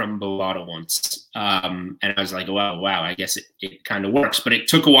mail from Bovada once, and I was like, "Wow, I guess it kind of works." But it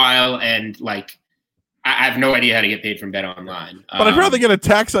took a while, and like, I have no idea how to get paid from Bet Online. But I'd rather get a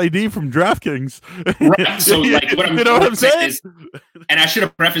tax ID from DraftKings. Right. So, like, what I'm saying is, and I should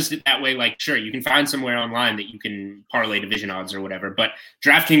have prefaced it that way. Like, sure, you can find somewhere online that you can parlay division odds or whatever. But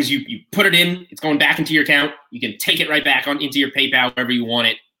DraftKings, you put it in, it's going back into your account. You can take it right back into your PayPal wherever you want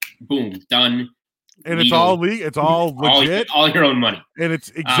it. Boom, done. And legal. It's all legit. All your own money. And it's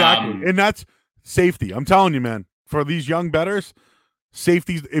exactly. And that's safety. I'm telling you, man, for these young bettors,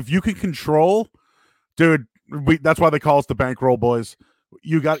 safety, if you can control, dude, that's why they call us the bankroll boys.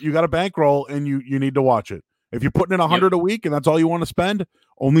 You got a bankroll and you need to watch it. If you're putting in 100 a week and that's all you want to spend,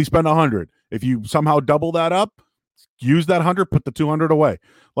 only spend 100. If you somehow double that up, use that 100, put the 200 away.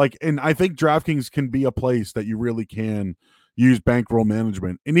 Like, and I think DraftKings can be a place that you really can use bankroll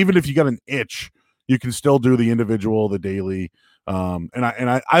management. And even if you got an itch, you can still do the individual, the daily. And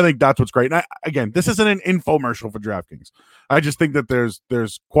I think that's what's great. And again, this isn't an infomercial for DraftKings. I just think that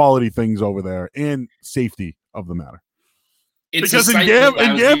there's quality things over there and safety of the matter. Because in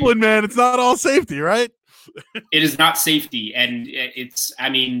gambling, man, it's not all safety, right? It is not safety. And I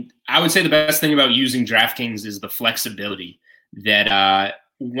mean, I would say the best thing about using DraftKings is the flexibility that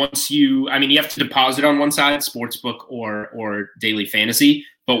once you have to deposit on one side, sportsbook or daily fantasy.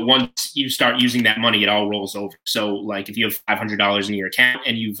 But once you start using that money, it all rolls over. So like if you have $500 in your account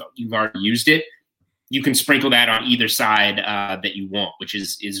and you've already used it, you can sprinkle that on either side that you want, which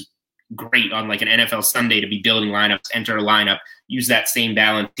is great on like an NFL Sunday to be building lineups, enter a lineup, use that same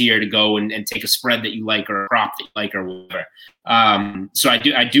balance here to go and take a spread that you like or a prop that you like or whatever. So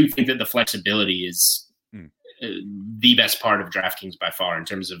I do think that the flexibility is the best part of DraftKings by far in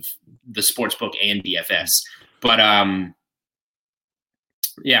terms of the sportsbook and DFS. But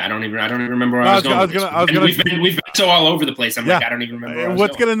yeah, I don't even remember where I was going. We've been so all over the place. Like, I don't even remember.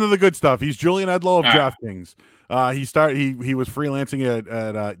 Let's get into the good stuff. He's Julian Edlow of DraftKings. He was freelancing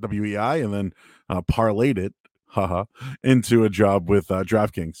at WEI and then parlayed it into a job with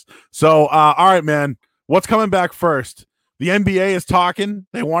DraftKings. So all right, man, what's coming back first? The NBA is talking.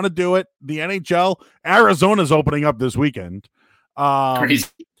 They want to do it. The NHL, Arizona's opening up this weekend. Crazy.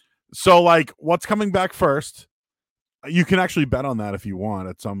 So like, what's coming back first? You can actually bet on that if you want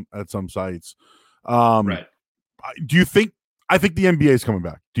at some sites. Right. Do you think? I think the NBA is coming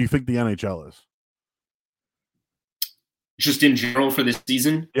back. Do you think the NHL is? Just in general for this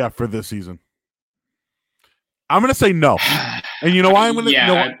season? Yeah, for this season. I'm going to say no. And you know why I'm going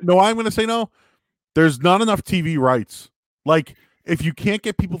to know why I'm going to say no? There's not enough TV rights. Like, if you can't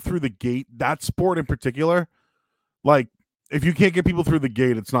get people through the gate, that sport in particular, like, if you can't get people through the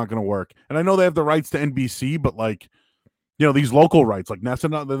gate, it's not going to work. And I know they have the rights to NBC, but like, you know, these local rights, like Nessa,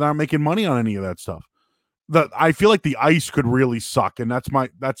 they're not making money on any of that stuff. I feel like the ice could really suck, and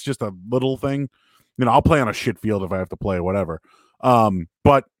that's just a little thing. You know, I'll play on a shit field if I have to play, whatever.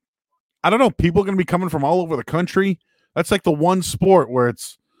 But I don't know. People are going to be coming from all over the country. That's like the one sport where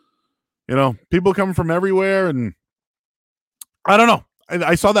it's, you know, people coming from everywhere, and I don't know.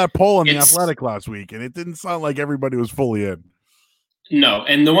 I saw that poll on The Athletic last week, and it didn't sound like everybody was fully in. No,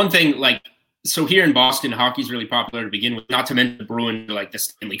 and the one thing, like, so here in Boston, hockey's really popular to begin with, not to mention the Bruins are like the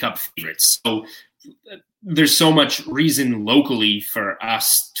Stanley Cup favorites. So there's so much reason locally for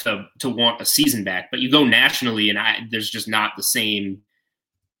us to want a season back. But you go nationally, and there's just not the same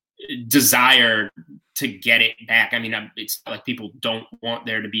desire to get it back. I mean, it's not like people don't want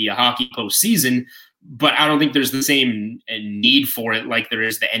there to be a hockey postseason, but I don't think there's the same need for it like there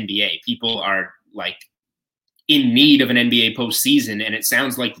is the NBA. People are like in need of an NBA postseason, and it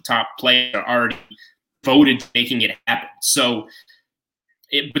sounds like the top players are already voted making it happen. So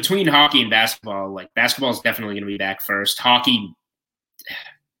between hockey and basketball, like basketball is definitely going to be back first. Hockey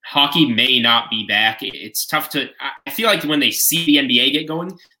may not be back. It's tough to – I feel like when they see the NBA get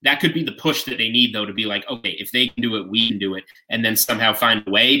going, that could be the push that they need, though, to be like, okay, if they can do it, we can do it, and then somehow find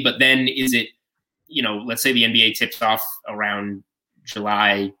a way. But then is it – let's say the NBA tips off around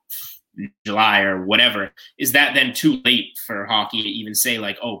July or whatever. Is that then too late for hockey to even say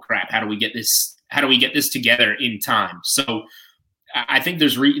like, oh crap, how do we get this together in time? So I think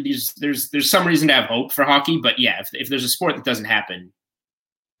there's some reason to have hope for hockey, but yeah, if there's a sport that doesn't happen,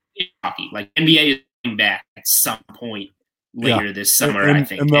 it's hockey. Like NBA is coming back at some point later this summer, I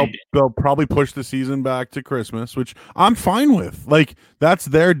think. And they'll probably push the season back to Christmas, which I'm fine with. Like that's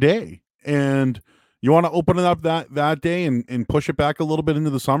their day. And you want to open it up that day and push it back a little bit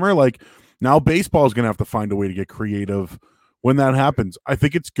into the summer? Like now baseball is going to have to find a way to get creative when that happens. I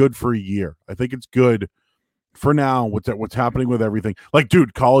think it's good for a year. I think it's good for now. What's happening with everything? Like,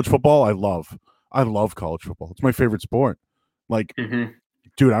 dude, college football, I love college football. It's my favorite sport. Like,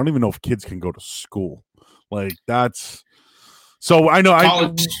 dude, I don't even know if kids can go to school. Like that's so I know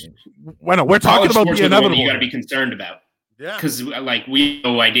college, I know we're talking about the inevitable you got to be concerned about. Yeah. Because like we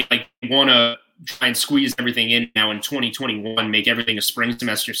know idea like want to try and squeeze everything in now in 2021, make everything a spring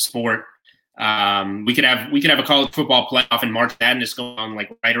semester sport. We could have a college football playoff and March Madness going on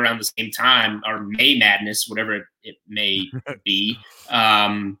like right around the same time, or May Madness, whatever it may be.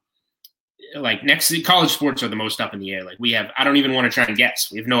 Like next, college sports are the most up in the air. Like I don't even want to try and guess.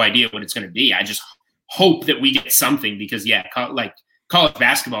 We have no idea what it's going to be. I just hope that we get something because college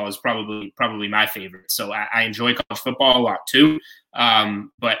basketball is probably my favorite. So I enjoy college football a lot too.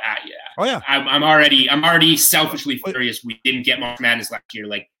 But I'm already selfishly furious we didn't get March Madness last year.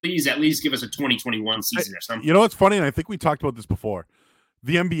 Like, please at least give us a 2021 season or something. You know what's funny, and I think we talked about this before.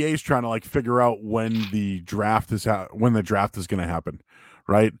 The NBA is trying to like figure out when the draft is going to happen,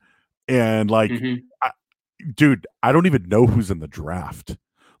 right? And like, dude, I don't even know who's in the draft.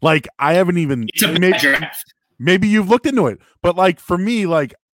 Like, I haven't even. It's a bad draft. Maybe you've looked into it, but like for me,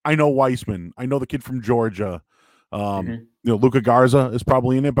 like I know Weissman, I know the kid from Georgia. Luka Garza is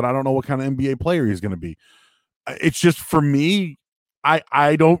probably in it, but I don't know what kind of NBA player he's going to be. It's just for me,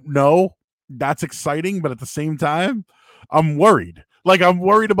 I don't know. That's exciting, but at the same time, I'm worried. Like I'm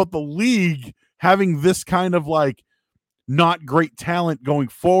worried about the league having this kind of like not great talent going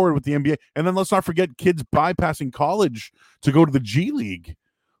forward with the NBA, and then let's not forget kids bypassing college to go to the G League.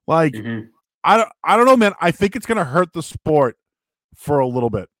 Like. I don't know, man. I think it's going to hurt the sport for a little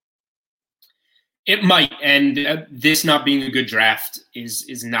bit. It might, and this not being a good draft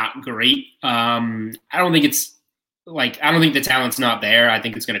is not great. I don't think the talent's not there. I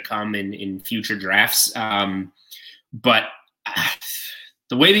think it's going to come in future drafts. But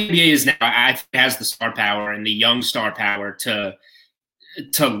the way the NBA is now, I think it has the star power and the young star power to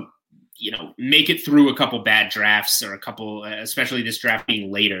make it through a couple bad drafts or a couple, especially this draft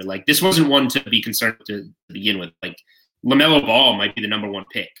being later. Like this wasn't one to be concerned to begin with. Like LaMelo Ball might be the number one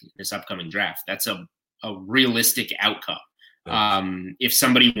pick in this upcoming draft. That's a realistic outcome. If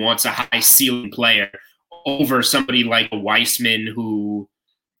somebody wants a high ceiling player over somebody like a Weissman, who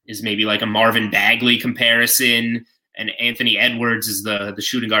is maybe like a Marvin Bagley comparison, and Anthony Edwards is the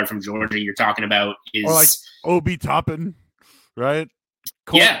shooting guard from Georgia you're talking about, is or like Obi Toppin, right?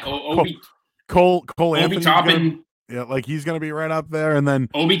 Cole Obi Toppin. Like he's going to be right up there. And then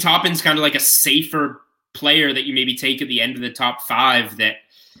Obi Toppin's kind of like a safer player that you maybe take at the end of the top five that,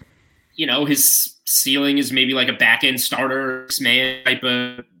 his ceiling is maybe like a back end starter, man type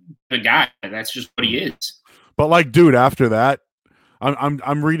of guy. That's just what he is. But like, dude, after that,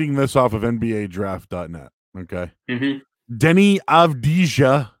 I'm reading this off of NBADraft.net. Okay. Denny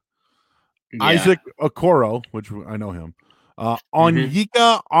Avdija, Isaac Okoro, which I know him.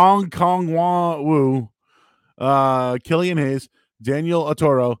 Onyeka Okongwu, Killian Hayes, Daniel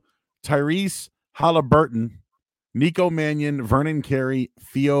Otoro, Tyrese Halliburton, Nico Mannion, Vernon Carey,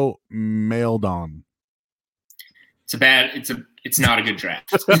 Theo Maildon. It's It's not a good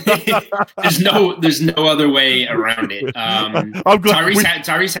draft. There's no other way around it.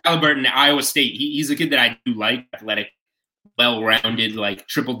 Tyrese Halliburton at Iowa State. He's a kid that I do like, athletic, well-rounded, like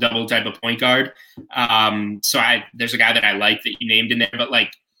triple-double type of point guard. There's a guy that I like that you named in there, but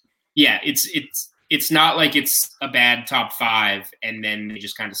like, yeah, it's not like it's a bad top 5 and then they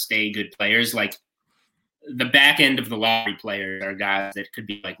just kind of stay good players. Like, the back end of the lottery players are guys that could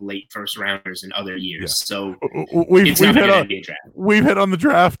be like late first rounders in other years. Yeah. So we've hit on the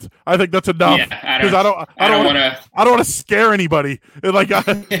draft. I think that's enough. Because I don't want to scare anybody. Like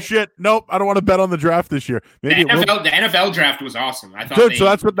shit. Nope. I don't want to bet on the draft this year. Maybe the NFL draft was awesome. I thought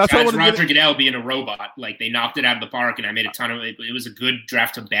that's what Roger Goodell being a robot. Like, they knocked it out of the park, and I made a ton of it. It was a good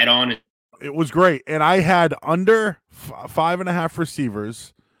draft to bet on. It was great, and I had under 5.5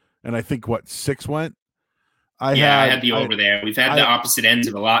 receivers, and I think 6 went. I had the over there. We've had the opposite ends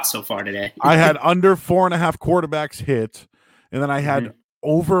of a lot so far today. I had under 4.5 quarterbacks hit, and then I had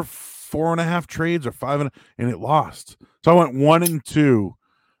over 4.5 trades or 5, and it lost. So I went 1 and 2.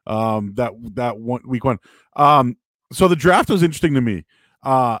 That one week 1. So the draft was interesting to me.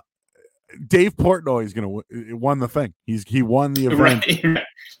 Dave Portnoy is won the thing. He won the event. Right.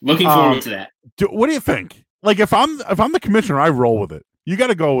 Looking forward to that. What do you think? Like, if I'm the commissioner, I roll with it. You got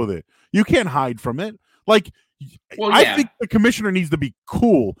to go with it. You can't hide from it. Like, I think the commissioner needs to be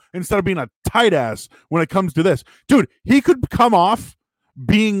cool instead of being a tight ass when it comes to this. Dude, he could come off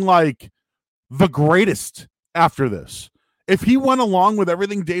being like the greatest after this. If he went along with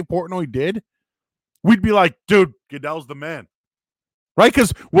everything Dave Portnoy did, we'd be like, dude, Goodell's the man. Right?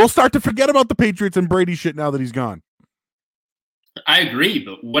 Because we'll start to forget about the Patriots and Brady shit now that he's gone. I agree,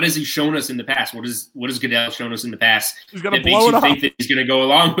 but what has he shown us in the past? What has Goodell shown us in the past that makes you think that he's going to go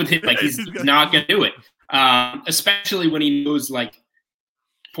along with it? Like, he's not going to do it. Especially when he knows, like,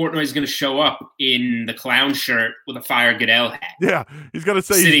 Portnoy is going to show up in the clown shirt with a Fire Goodell hat. Yeah, he's going to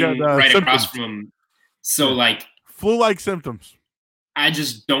say sitting he's got, right symptoms. across from him. So, like, flu-like symptoms. I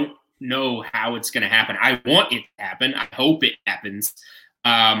just don't know how it's going to happen. I want it to happen. I hope it happens.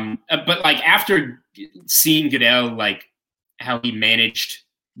 But like, after seeing Goodell, like, how he managed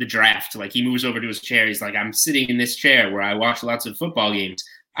the draft, like, he moves over to his chair. He's like, I'm sitting in this chair where I watch lots of football games.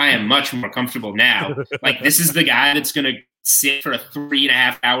 I am much more comfortable now. Like, this is the guy that's going to sit for a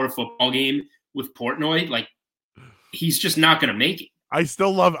 3.5-hour football game with Portnoy. Like, he's just not going to make it. I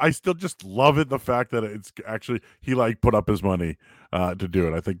still just love it. The fact that it's actually, he like put up his money to do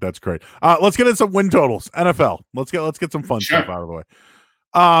it. I think that's great. Let's get into some win totals. NFL. Let's get some fun stuff out of the way.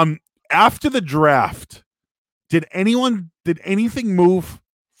 After the draft, did anything move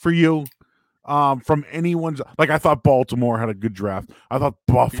for you? From anyone's, like, I thought Baltimore had a good draft. I thought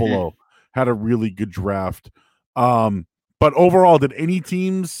Buffalo had a really good draft. But overall, did any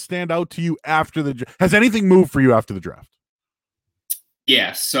teams stand out to you after the? Has anything moved for you after the draft?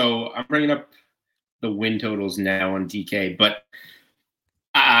 Yeah, so I'm bringing up the win totals now on DK, but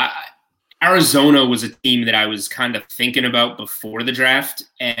Arizona was a team that I was kind of thinking about before the draft,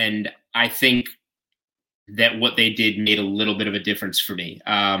 and I think that what they did made a little bit of a difference for me.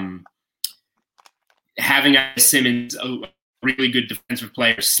 Having Simmons, a really good defensive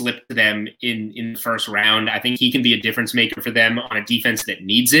player, slip to them in the first round, I think he can be a difference maker for them on a defense that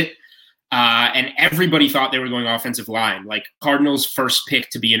needs it. And everybody thought they were going offensive line. Like, Cardinals' first pick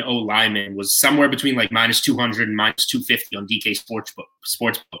to be an O lineman was somewhere between like -200 and -250 on DK Sportsbook,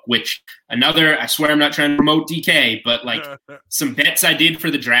 which I swear I'm not trying to promote DK, but like, some bets I did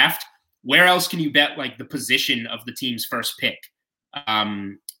for the draft. Where else can you bet like the position of the team's first pick?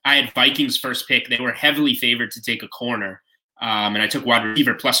 I had Vikings first pick. They were heavily favored to take a corner. And I took wide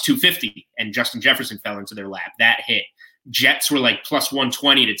receiver +250, and Justin Jefferson fell into their lap. That hit. Jets were like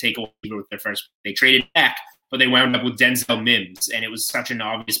 +120 to take a wide receiver with their first pick. They traded back, but they wound up with Denzel Mims, and it was such an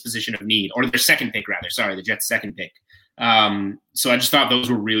obvious position of need. Or their second pick, rather. Sorry, the Jets' second pick. So I just thought those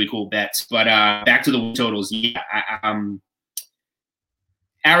were really cool bets. But back to the win totals. Yeah,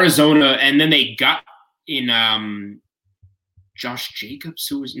 Arizona, and then they got in Josh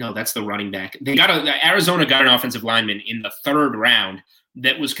Jacobs, that's the running back. Arizona got an offensive lineman in the third round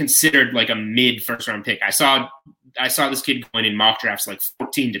that was considered like a mid first round pick. I saw this kid going in mock drafts like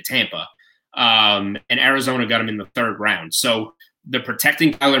 14 to Tampa, and Arizona got him in the third round. So they're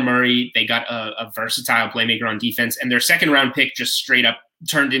protecting Kyler Murray. They got a versatile playmaker on defense, and their second round pick just straight up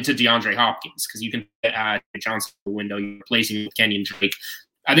turned into DeAndre Hopkins, because you can get Johnson in the window, you're replacing with Kenyon Drake.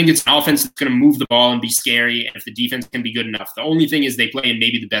 I think it's an offense that's going to move the ball and be scary, and if the defense can be good enough. The only thing is they play in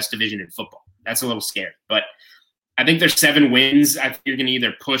maybe the best division in football. That's a little scary. But I think there's 7 wins. I think you're going to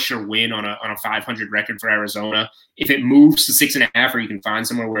either push or win on a 500 record for Arizona. If it moves to 6.5, or you can find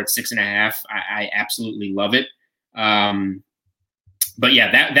somewhere where it's 6.5, I absolutely love it. But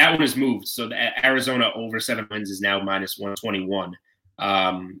yeah, that one has moved. So the Arizona over 7 wins is now minus 121.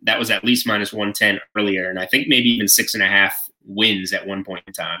 That was at least minus 110 earlier, and I think maybe even 6.5 wins at one point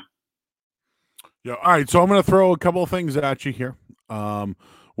in time. Yeah. All right. So I'm going to throw a couple of things at you here.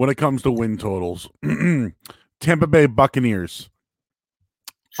 When it comes to win totals, Tampa Bay Buccaneers.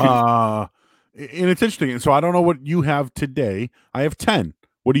 And it's interesting. So I don't know what you have today. I have 10.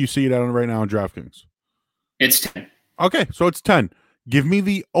 What do you see it at right now in DraftKings? It's 10. Okay, so it's 10. Give me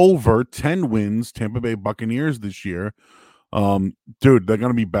the over 10 wins, Tampa Bay Buccaneers this year. Dude, they're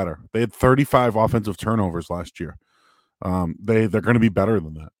going to be better. They had 35 offensive turnovers last year. They're going to be better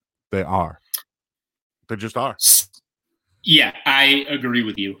than that. They are. They just are. Yeah, I agree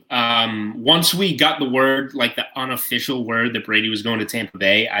with you. Once we got the word, like the unofficial word that Brady was going to Tampa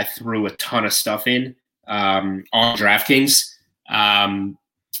Bay, I threw a ton of stuff in on DraftKings.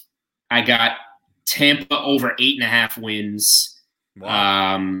 I got Tampa over 8.5 wins.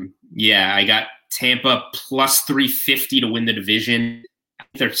 Wow. Yeah, I got Tampa plus 350 to win the division. I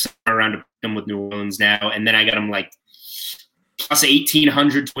think they're somewhere around them with New Orleans now. And then I got them like plus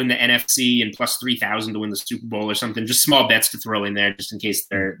 1,800 to win the NFC and plus 3,000 to win the Super Bowl or something. Just small bets to throw in there just in case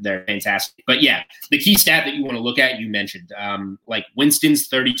they're fantastic. But yeah, the key stat that you want to look at, you mentioned, like Winston's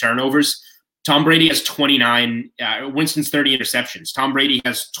 30 turnovers. Tom Brady has 29. Winston's 30 interceptions. Tom Brady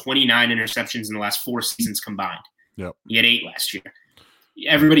has 29 interceptions in the last 4 seasons combined. Yep. He had 8 last year.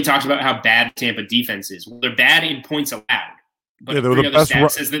 Everybody talks about how bad Tampa defense is. Well, they're bad in points allowed. But yeah, they were the best.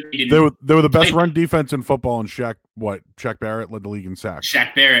 They were the best run defense in football. And Shaq Barrett led the league in sacks.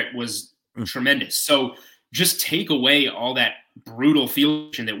 Shaq Barrett was tremendous. So just take away all that brutal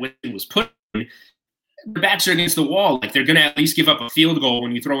field position that Winston was put in. Their backs are against the wall. Like they're going to at least give up a field goal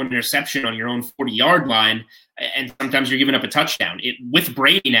when you throw an interception on your own 40-yard line, and sometimes you're giving up a touchdown. With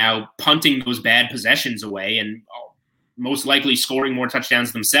Brady now punting those bad possessions away and most likely scoring more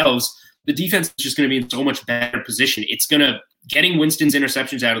touchdowns themselves, the defense is just going to be in so much better position. It's going to getting Winston's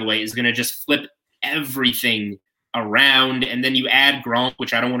interceptions out of the way is going to just flip everything around, and then you add Gronk,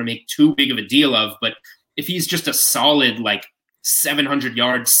 which I don't want to make too big of a deal of, but if he's just a solid like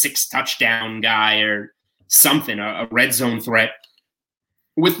 700-yard, 6-touchdown guy or something, a red zone threat,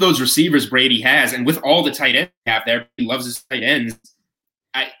 with those receivers Brady has, and with all the tight ends out there, he loves his tight ends,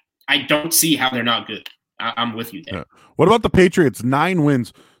 I don't see how they're not good. I'm with you there. Yeah. What about the Patriots? 9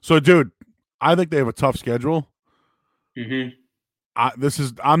 wins. So, dude, I think they have a tough schedule. Mm-hmm.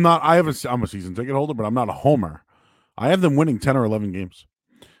 I'm a season ticket holder, but I'm not a homer. I have them winning 10 or 11 games.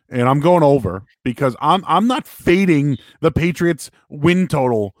 And I'm going over because I'm not fading the Patriots win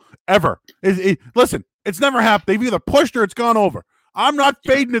total ever. Listen, it's never happened. They've either pushed or it's gone over. I'm not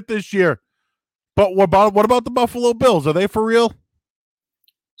fading it this year. But what about the Buffalo Bills? Are they for real?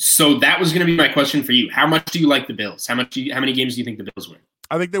 So that was going to be my question for you. How much do you like the Bills? How many games do you think the Bills win?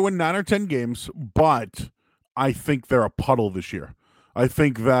 I think they win 9 or 10 games, but I think they're a puddle this year. I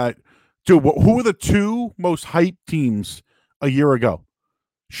think that, dude, who were the 2 most hyped teams a year ago?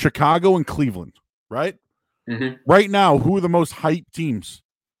 Chicago and Cleveland, right? Mm-hmm. Right now, who are the most hyped teams?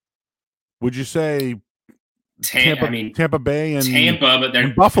 Would you say Tampa Bay and Tampa, but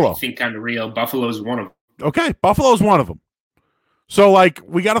they're Buffalo? I think kind of real. Buffalo's one of them. Okay, Buffalo's one of them. So, like,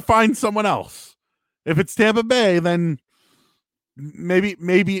 we got to find someone else. If it's Tampa Bay, then maybe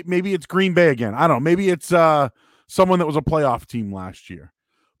it's Green Bay again. I don't know. Maybe it's someone that was a playoff team last year.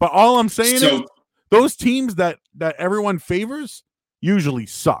 But all I'm saying is those teams that everyone favors usually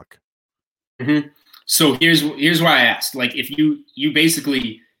suck. Mm-hmm. So here's why I asked. Like, if you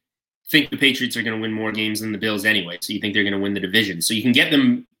basically think the Patriots are going to win more games than the Bills anyway, so you think they're going to win the division. So you can get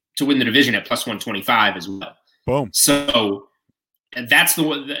them to win the division at plus 125 as well. Boom. So that's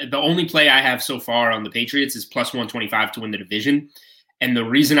the only play I have so far on the Patriots is plus 125 to win the division. And the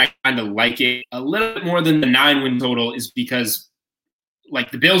reason I kind of like it a little bit more than the 9 win total is because,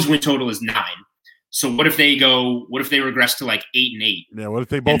 like, the Bills win total is 9. So what if they regress to like 8-8? Yeah. What if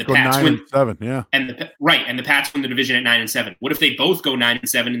they both go 9-7? Yeah. And the Pats win the division at 9-7. What if they both go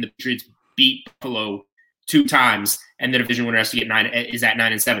 9-7 and the Patriots beat Buffalo 2 times and the division winner has to get 9 is at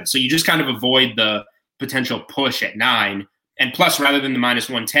 9-7? So you just kind of avoid the potential push at 9. And plus, rather than the minus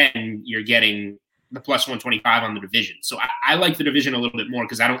 110, you're getting the plus 125 on the division. So I like the division a little bit more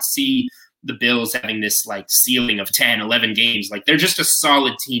because I don't see the Bills having this like ceiling of 10, 11 games. Like they're just a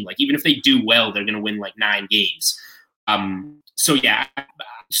solid team. Like even if they do well, they're going to win like 9 games. So yeah,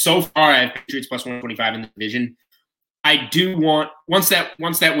 so far I have Patriots plus 125 in the division. I do want once that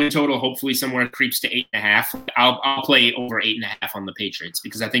win total hopefully somewhere creeps to 8.5. I'll play over 8.5 on the Patriots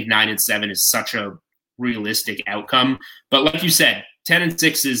because I think 9-7 is such a realistic outcome. But like you said,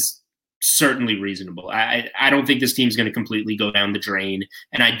 10-6 is certainly reasonable. I don't think this team's going to completely go down the drain,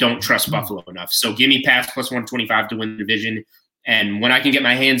 and I don't trust Buffalo enough. So give me Pats plus 125 to win the division. And when I can get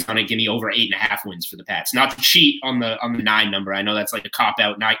my hands on it, give me over 8.5 wins for the Pats. Not to cheat on the 9 number. I know that's like a cop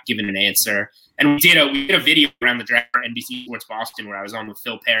out, not giving an answer. And we did a video around the draft for NBC Sports Boston where I was on with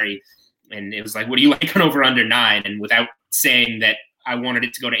Phil Perry, and it was like, what do you like on over under 9? And without saying that I wanted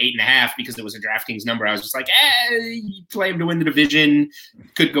it to go to 8.5 because it was a DraftKings number, I was just like, play him to win the division.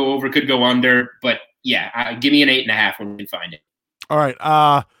 Could go over, could go under. But yeah, give me an 8.5 when we can find it. All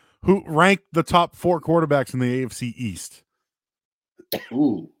right. Who ranked the top 4 quarterbacks in the AFC East?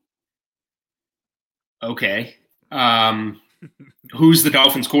 Ooh. Okay. Who's the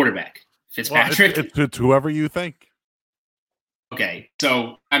Dolphins quarterback? Fitzpatrick? Well, it's whoever you think. Okay.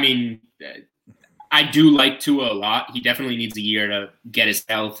 So, I mean, I do like Tua a lot. He definitely needs a year to get his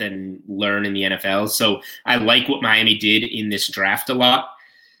health and learn in the NFL. So I like what Miami did in this draft a lot.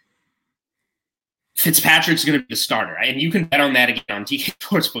 Fitzpatrick's going to be the starter. And you can bet on that again on TK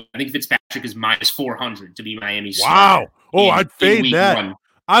Sportsbook. I think Fitzpatrick is minus 400 to be Miami's starter. Wow. Oh, I'd fade that. 1.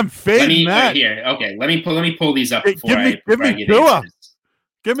 I'm fading that. Here, okay. Let me pull these up before I give Tua.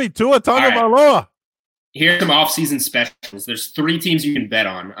 Give me Tua Tagovailoa. Here's some offseason specials. There's 3 teams you can bet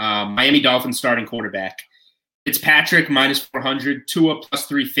on. Miami Dolphins starting quarterback. Fitzpatrick minus 400, Tua plus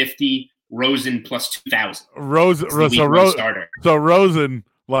 350, Rosen plus 2,000. So Rosen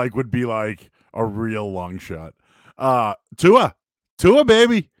would be like a real long shot. Tua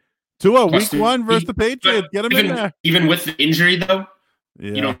baby. Tua plus week 1 versus the Patriots. Get him in there. Even with the injury though,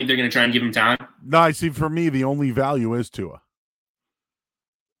 yeah. You don't think they're going to try and give him time? No, I see. For me, the only value is Tua.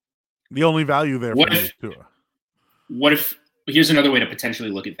 The only value there is Tua. What if? Here's another way to potentially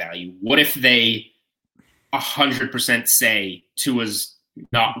look at value. What if they 100% say Tua's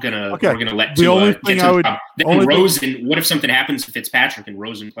not gonna? Okay. We're gonna let Tua. The only thing I would. Then Rosen. What if something happens to Fitzpatrick and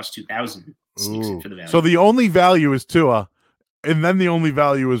Rosen plus 2,000 for the value? So the only value is Tua, and then the only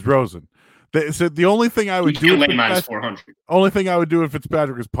value is Rosen. So the only thing I would do minus 400. Only thing I would do with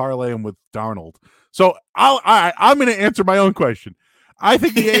Fitzpatrick is parlay him with Darnold. So I'm going to answer my own question. I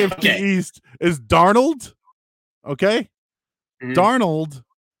think the AFC East is Darnold. Okay, Darnold,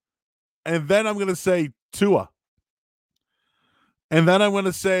 and then I'm going to say Tua, and then I'm going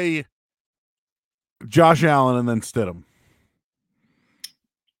to say Josh Allen, and then Stidham.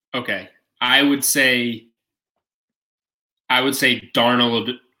 Okay, I would say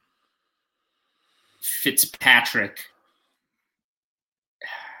Darnold. Fitzpatrick.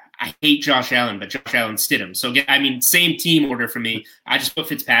 I hate Josh Allen, but Josh Allen Stidham. So, I mean, same team order for me. I just put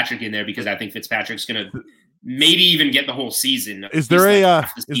Fitzpatrick in there because I think Fitzpatrick's going to maybe even get the whole season. Is there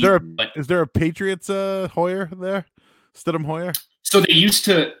a Patriots Hoyer there? Stidham Hoyer? So they used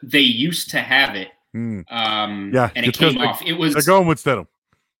to have it. And it came off. They're going with Stidham.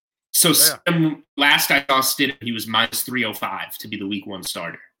 So Stidham, last I saw Stidham, he was minus 305 to be the week 1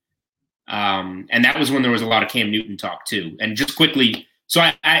 starter. And that was when there was a lot of Cam Newton talk too. And just quickly, so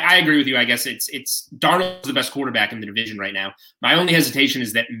I agree with you. I guess it's Darnold's the best quarterback in the division right now. My only hesitation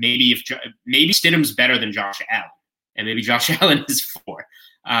is that maybe Stidham's better than Josh Allen, and maybe Josh Allen is 4.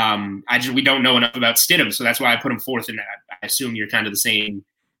 We don't know enough about Stidham, so that's why I put him 4th. And I assume you're kind of the same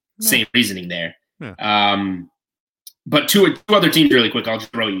reasoning there. Yeah. But two other teams really quick. I'll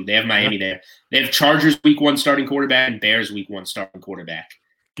just throw you. They have Miami there. They have Chargers week 1 starting quarterback and Bears week 1 starting quarterback.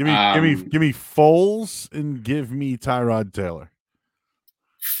 Give me Foles and give me Tyrod Taylor.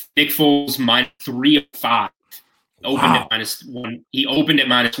 Nick Foles minus 305. Opened at minus 1. He opened at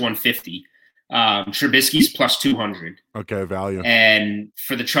minus 150. Trubisky's plus 200. Okay, value. And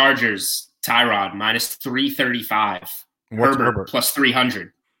for the Chargers, Tyrod minus 335. Herbert plus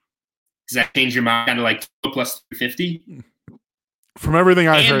 300. Does that change your mind? Kind of like plus 350. From everything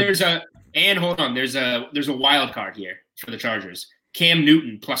I heard. There's a wild card here for the Chargers. Cam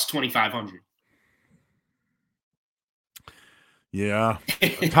Newton plus 2,500. Yeah.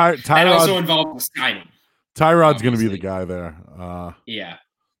 That also involves signing. Tyrod's going to be the guy there. Yeah.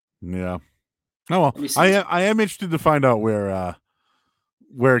 Yeah. Oh, well, I am interested to find out where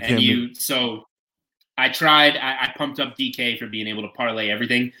Cam Newton. So I tried. I pumped up DK for being able to parlay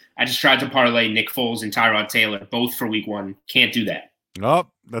everything. I just tried to parlay Nick Foles and Tyrod Taylor, both for week 1. Can't do that. Oh,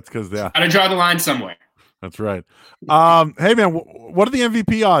 that's because got to draw the line somewhere. That's right. Hey, man, what are the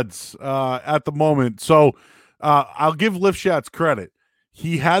MVP odds at the moment? So I'll give Lifshatz credit.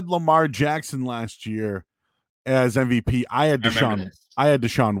 He had Lamar Jackson last year as MVP. I had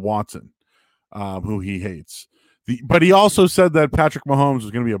Deshaun Watson, who he hates. But he also said that Patrick Mahomes was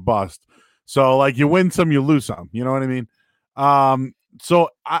going to be a bust. So, like, you win some, you lose some. You know what I mean? So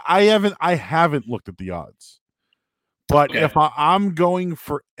I haven't looked at the odds. But if I'm going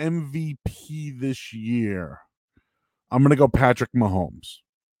for MVP this year, I'm going to go Patrick Mahomes.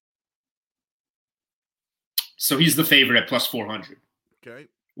 So he's the favorite at plus 400. Okay.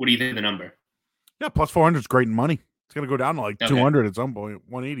 What do you think of the number? Yeah, plus 400 is great in money. It's going to go down to like 200 at some point,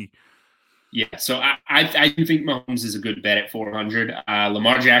 180. Yeah, so I do think Mahomes is a good bet at 400.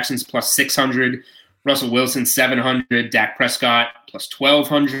 Lamar Jackson's plus 600. Russell Wilson 700. Dak Prescott plus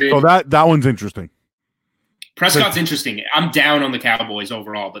 1,200. So that one's interesting. Prescott's interesting. I'm down on the Cowboys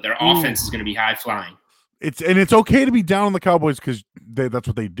overall, but their offense is going to be high flying. It's okay to be down on the Cowboys because that's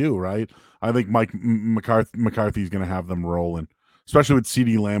what they do, right? I think Mike McCarthy's going to have them rolling, especially with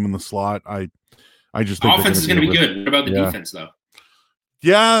CeeDee Lamb in the slot. I just think offense is going to be good. What about the defense, though?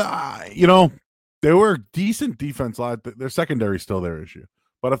 Yeah, they were a decent defense. Their secondary is still their issue,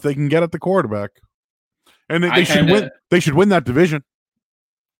 but if they can get at the quarterback, and they should win that division.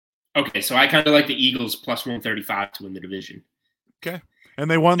 Okay, so I kind of like the Eagles plus 135 to win the division. Okay,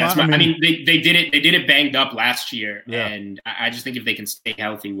 and they won that. I mean, they did it. They did it banged up last year, and I just think if they can stay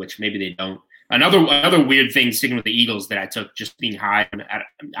healthy, which maybe they don't. Another weird thing sticking with the Eagles that I took just being high.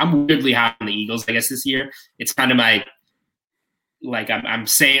 I'm weirdly high on the Eagles, I guess, this year. It's kind of my I'm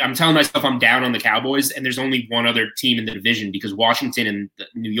telling myself I'm down on the Cowboys, and there's only one other team in the division because Washington and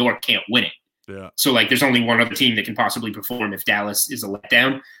New York can't win it. Yeah. So there's only one other team that can possibly perform if Dallas is a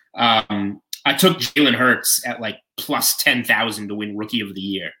letdown. I took Jalen Hurts at plus 10,000 to win Rookie of the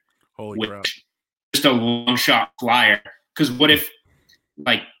Year. Holy crap! Just a long shot flyer. Because what if,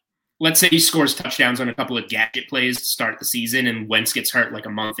 let's say he scores touchdowns on a couple of gadget plays to start the season, and Wentz gets hurt a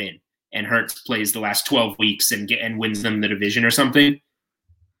month in, and Hurts plays the last 12 weeks and wins them the division or something.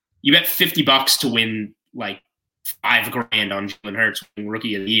 You bet $50 to win $5,000 on Jalen Hurts winning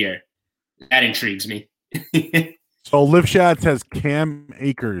Rookie of the Year. That intrigues me. So Liv Schatz has Cam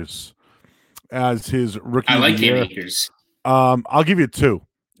Akers as his rookie. I like Cam Akers. I'll give you two,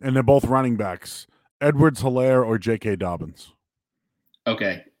 and they're both running backs: Edwards-Helaire or J.K. Dobbins.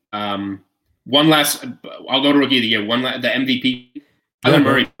 Okay. One last. I'll go to rookie of the year. The MVP. Kyler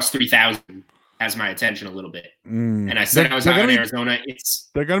Murray plus 3,000 has my attention a little bit. And I said I was out in Arizona.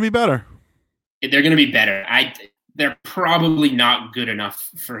 They're going to be better. They're going to be better. They're probably not good enough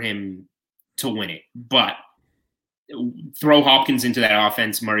for him to win it, but throw Hopkins into that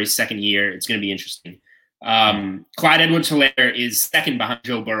offense. Murray's second year. It's going to be interesting. Clyde Edwards-Helaire is second behind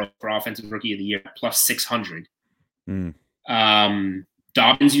Joe Burrow for offensive rookie of the year, plus 600.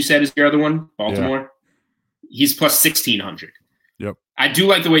 Dobbins, you said, is your other one. Baltimore. Yeah. He's plus 1,600. Yep. I do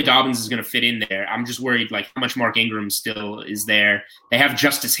like the way Dobbins is going to fit in there. I'm just worried how much Mark Ingram still is there. They have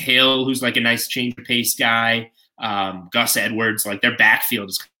Justice Hill, who's a nice change of pace guy. Gus Edwards, their backfield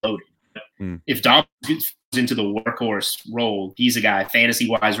is loaded. If Dobbins gets into the workhorse role, he's a guy,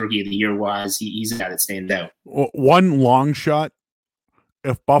 fantasy-wise, rookie of the year-wise, he's a guy that stands out. One long shot,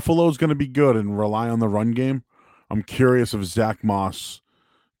 if Buffalo's going to be good and rely on the run game, I'm curious if Zach Moss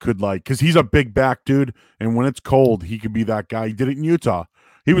could because he's a big back dude, and when it's cold, he could be that guy. He did it in Utah.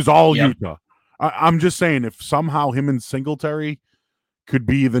 He was all Utah. I'm just saying, if somehow him and Singletary could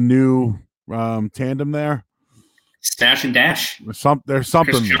be the new tandem there. Stash and dash. There's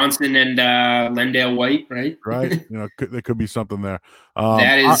something. Chris Johnson and Lendale White, right? Right. There could be something there.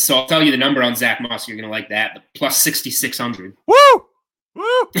 That is. So I'll tell you the number on Zach Moss. You're going to like that. Plus 6,600. Woo! Woo!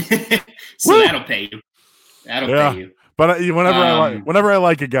 So Woo! that'll pay you. That'll pay you. But whenever I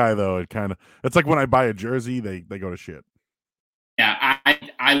like a guy, though, it's like when I buy a jersey, they go to shit. Yeah,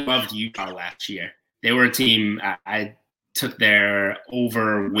 I loved Utah last year. They were a team. I took their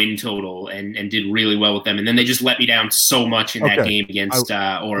over win total and did really well with them. And then they just let me down so much in that game against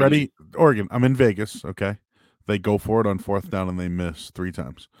Oregon. Ready? Oregon. I'm in Vegas. Okay. They go for it on fourth down and they miss 3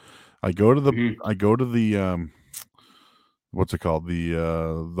 times. I go to the what's it called?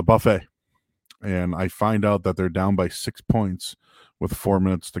 The buffet. And I find out that they're down by 6 points with 4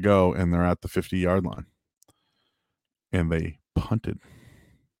 minutes to go, and they're at the 50-yard line. And they punted.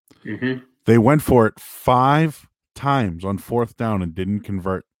 They went for it 5 times on fourth down and didn't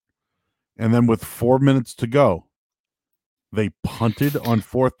convert. And then with 4 minutes to go, they punted on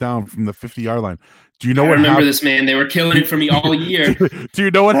fourth down from the 50-yard line. Do you know what happened? I remember this, man. They were killing it for me all year. Do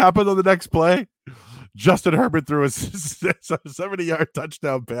you know what happened on the next play? Justin Herbert threw a 70-yard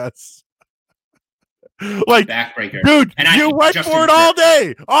touchdown pass. Backbreaker. Dude, you went for it all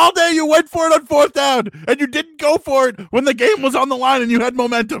day. All day you went for it on fourth down, and you didn't go for it when the game was on the line and you had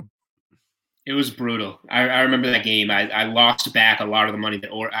momentum. It was brutal. I remember that game. I lost back a lot of the money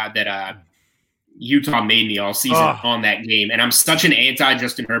that Utah made me all season on that game. And I'm such an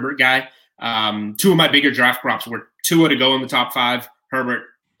anti-Justin Herbert guy. 2 of my bigger draft props were Tua to go in the top 5, Herbert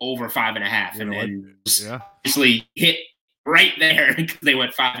over 5.5, and then obviously hit right there because they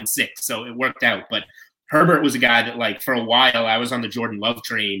went 5 and 6, so it worked out. But Herbert was a guy that, like, for a while I was on the Jordan Love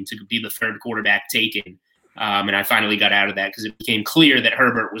train to be the third quarterback taken, and I finally got out of that because it became clear that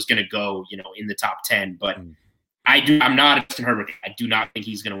Herbert was going to go, in the top 10. But I'm not a Justin Herbert. I do not think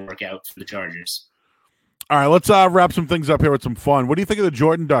he's going to work out for the Chargers. All right, let's wrap some things up here with some fun. What do you think of the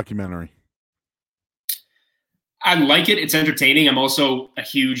Jordan documentary? I like it. It's entertaining. I'm also a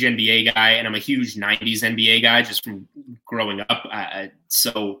huge NBA guy, and I'm a huge 90s NBA guy just from growing up.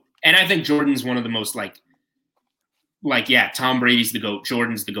 And I think Jordan's one of the most Tom Brady's the GOAT.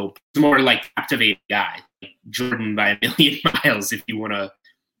 Jordan's the GOAT. He's more like captivating guy. Like Jordan by a million miles if you want to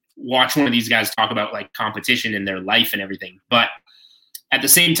watch one of these guys talk about like competition in their life and everything. But at the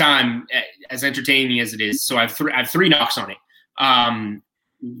same time, as entertaining as it is, so I have three knocks on it.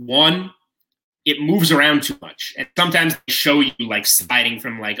 One, it moves around too much. And sometimes they show you like sliding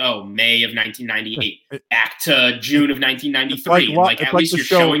from like, May of 1998 back to June of 1993. At least you're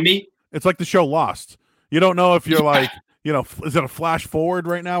showing me. It's like the show Lost. You don't know if you're like, is it a flash forward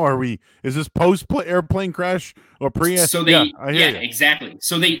right now? Is this post airplane crash or pre? So exactly.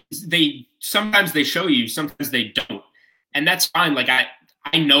 So they sometimes they show you, sometimes they don't. And that's fine. Like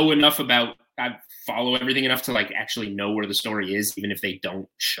I know enough I follow everything enough to like actually know where the story is, even if they don't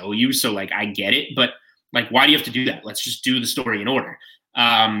show you. So like, I get it, but like, why do you have to do that? Let's just do the story in order.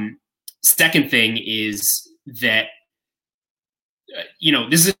 Second thing is that,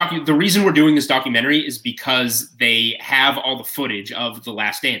 this is the reason we're doing this documentary is because they have all the footage of the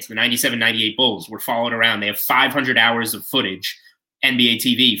Last Dance, the 97-98 Bulls were followed around. They have 500 hours of footage, NBA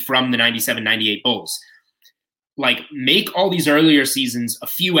TV, from the 97-98 Bulls. Like, make all these earlier seasons a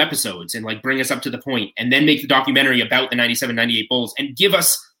few episodes and like bring us up to the point, and then make the documentary about the 97-98 Bulls and give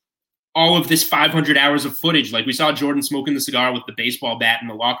us all of this 500 hours of footage. Like we saw Jordan smoking the cigar with the baseball bat in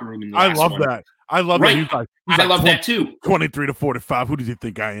the locker room. I love that. I love that. I love that too. 23 to 45. Who does he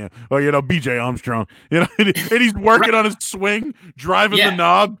think I am? Oh, BJ Armstrong. And he's working on his swing, driving the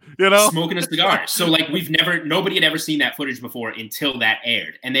knob. Smoking a cigar. So like nobody had ever seen that footage before until that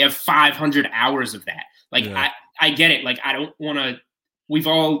aired, and they have 500 hours of that. Like I get it. Like I don't want to. We've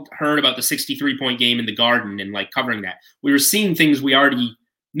all heard about the 63-point game in the Garden and like covering that. We were seeing things we already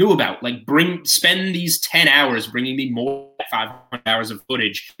knew about. Like spend these 10 hours bringing me more than 500 hours of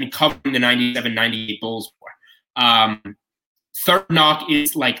footage and covering the 97-98 Bulls more. Third knock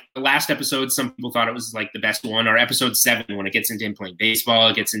is like the last episode. Some people thought it was like the best one, or episode 7 when it gets into him playing baseball,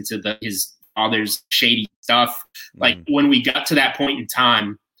 it gets into his father's shady stuff. Like when we got to that point in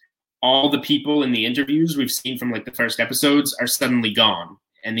time, all the people in the interviews we've seen from like the first episodes are suddenly gone.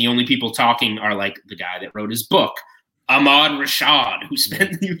 And the only people talking are like the guy that wrote his book, Ahmad Rashad, who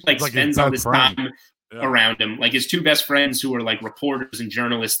spends all this time around him. Like his two best friends who are like reporters and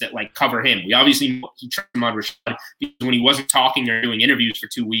journalists that like cover him. We obviously know he trusts Ahmad Rashad because when he wasn't talking or doing interviews for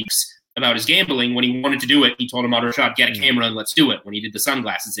 2 weeks about his gambling, when he wanted to do it, he told Ahmad Rashad, get a camera and let's do it, when he did the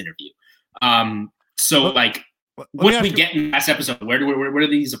sunglasses interview. What did we get in the last episode? Where are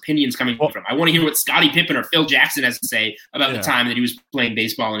these opinions coming from? I want to hear what Scottie Pippen or Phil Jackson has to say about the time that he was playing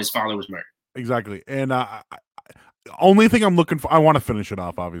baseball and his father was murdered. Exactly. And only thing I'm looking for, I want to finish it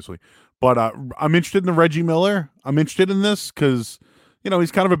off, obviously, but I'm interested in Reggie Miller. I'm interested in this because,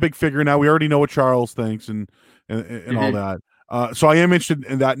 he's kind of a big figure now. We already know what Charles thinks and all that. So I am interested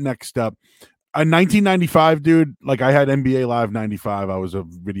in that next step. In 1995, dude, like I had NBA Live 95. I was a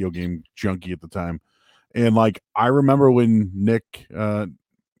video game junkie at the time. And like, I remember when Nick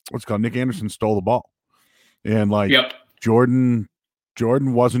Anderson stole the ball, and like Jordan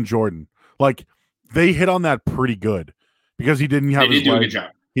wasn't Jordan. Like they hit on that pretty good because he didn't have his legs. Do a good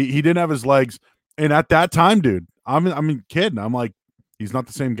job. He didn't have his legs. And at that time, dude, I'm kidding. I'm like, he's not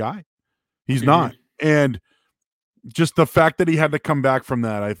the same guy. He's not. And just the fact that he had to come back from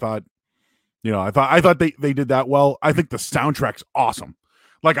that, I thought they did that well. I think the soundtrack's awesome.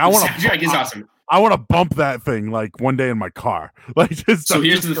 Like the soundtrack is awesome. I want to bump that thing like one day in my car. Like, so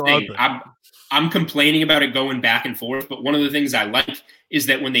here's the thing. I'm complaining about it going back and forth, but one of the things I like is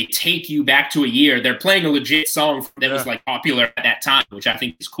that when they take you back to a year, they're playing a legit song that was like popular at that time, which I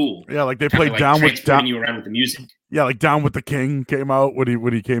think is cool. Yeah, like they played Down with you around with the music. Yeah, like Down with the King came out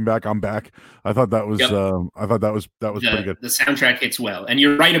when he came back. I'm back. I thought that was pretty good. The soundtrack hits well, and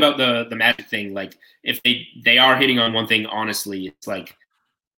you're right about the Magic thing. Like if they are hitting on one thing, honestly, it's like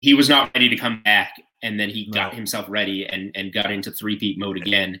he was not ready to come back. And then he got himself ready and got into three-peat mode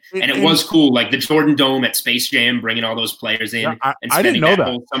again. And it was cool, like the Jordan Dome at Space Jam, bringing all those players in and spending that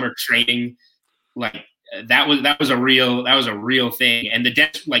whole summer training. Like, that was a real thing. And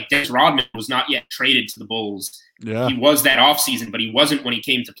Dennis Rodman was not yet traded to the Bulls. Yeah. He was that offseason, but he wasn't when he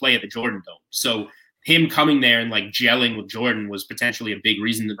came to play at the Jordan Dome. So him coming there and like gelling with Jordan was potentially a big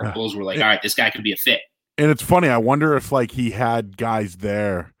reason that the Bulls were like, all right, this guy could be a fit. And it's funny. I wonder if like he had guys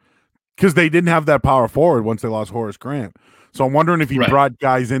there because they didn't have that power forward once they lost Horace Grant. So I'm wondering if he brought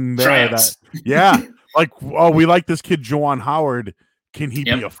guys in there like, oh, we like this kid Juwan Howard. Can he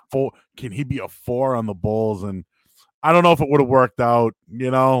be a four? Can he be a four on the Bulls? And I don't know if it would have worked out.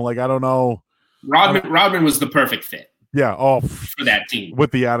 Like I don't know. Rodman was the perfect fit. Yeah. For that team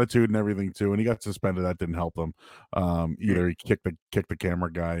with the attitude and everything too. And he got suspended. That didn't help him. Either he kicked the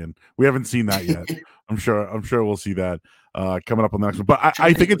camera guy, and we haven't seen that yet. I'm sure we'll see that coming up on the next one. But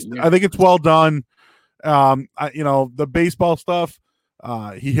I think it's well done. The baseball stuff.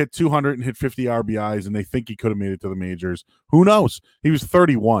 He hit 200 and hit 50 RBIs, and they think he could have made it to the majors. Who knows? He was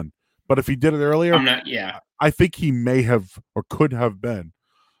 31, but if he did it earlier, I think he may have or could have been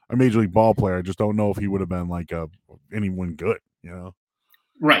a major league ball player. I just don't know if he would have been like anyone good.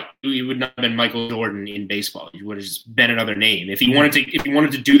 Right? He would not have been Michael Jordan in baseball. He would have just been another name. If he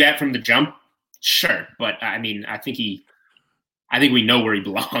wanted to do that from the jump, sure. But I mean, I think we know where he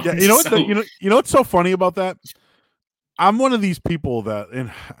belongs. Yeah, you know what's so funny about that? I'm one of these people that,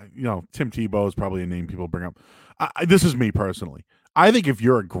 and Tim Tebow is probably a name people bring up. This is me personally. I think if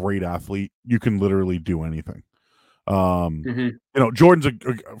you're a great athlete, you can literally do anything. Jordan's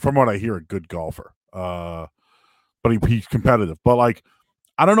from what I hear, a good golfer. But he's competitive. But like,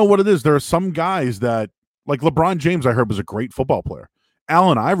 I don't know what it is. There are some guys that, like LeBron James, I heard was a great football player.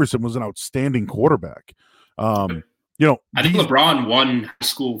 Allen Iverson was an outstanding quarterback. I think LeBron won high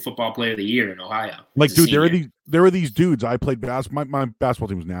school football player of the year in Ohio. Like, dude, there were these dudes. I played basketball. My basketball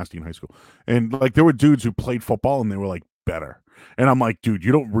team was nasty in high school, and like there were dudes who played football and they were like better. And I'm like, dude,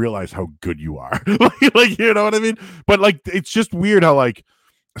 you don't realize how good you are. like, you know what I mean? But like, it's just weird how like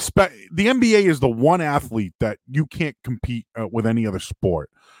the NBA is the one athlete that you can't compete with any other sport.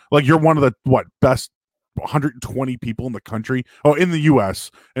 Like, you're one of the best 120 people in the country. Oh, in the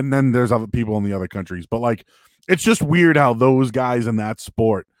U.S. And then there's other people in the other countries. But like, it's just weird how those guys in that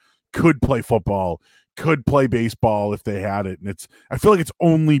sport could play football, could play baseball if they had it. And I feel like it's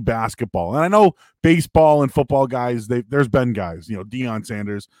only basketball. And I know baseball and football guys, there's been guys, Deion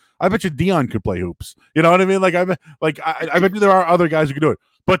Sanders. I bet you Deion could play hoops. You know what I mean? Like, I bet you there are other guys who could do it.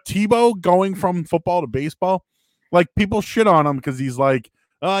 But Tebow going from football to baseball, like, people shit on him because he's like,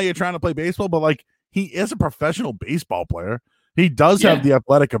 oh, you're trying to play baseball. But like, he is a professional baseball player. He does have the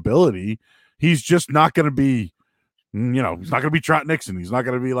athletic ability. He's just not going to be, he's not going to be Trot Nixon. He's not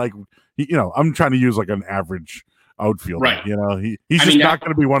going to be like, I'm trying to use like an average outfielder. Right. He's just not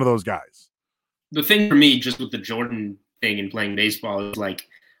going to be one of those guys. The thing for me, just with the Jordan thing and playing baseball, is like,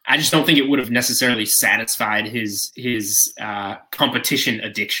 I just don't think it would have necessarily satisfied his competition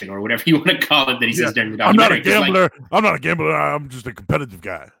addiction or whatever you want to call it that he says during the documentary. I'm not a gambler. I'm just a competitive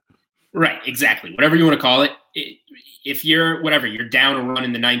guy. Right. Exactly. Whatever you want to call it. If you're down a run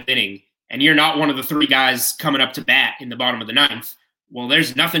in the ninth inning, and you're not one of the three guys coming up to bat in the bottom of the ninth, well,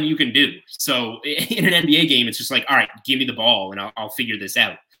 there's nothing you can do. So in an NBA game, it's just like, all right, give me the ball and I'll figure this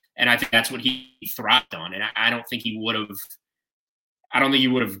out. And I think that's what he thrived on. And I don't think he would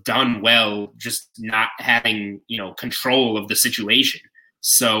have done well just not having, control of the situation.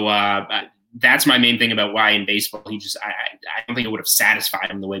 So that's my main thing about why in baseball, I don't think it would have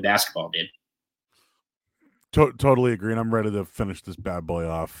satisfied him the way basketball did. Totally agree, and I'm ready to finish this bad boy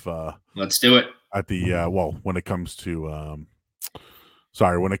off. Let's do it. At the when it comes to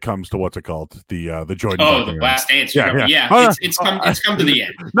what's it called, the Jordan. Oh, the Last Dance. Yeah. It's come to the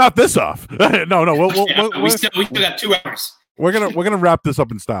end. Not this off. No. We still got 2 hours. We're gonna wrap this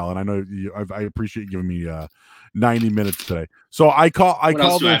up in style, and I know I appreciate you giving me 90 minutes today. So what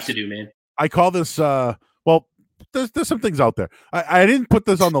else do I have to do, man? I call this. There's some things out there. I didn't put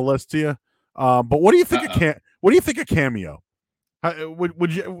this on the list to you. But what do you think what do you think a cameo?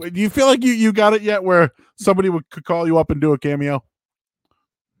 Do you feel like you got it yet where somebody could call you up and do a cameo?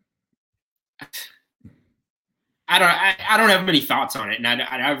 I don't have many thoughts on it, and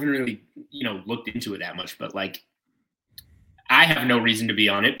I haven't really looked into it that much. But like, I have no reason to be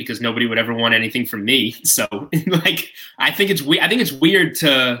on it because nobody would ever want anything from me. So like, I think it's weird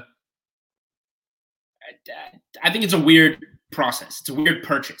to. I think it's a weird process. It's a weird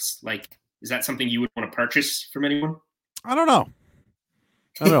purchase. Like, is that something you would want to purchase from anyone? I don't know.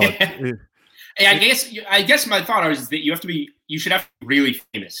 Hey, I guess my thought is that you should have to be really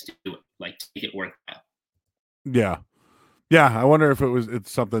famous to do it, like to make it worthwhile. Yeah. I wonder if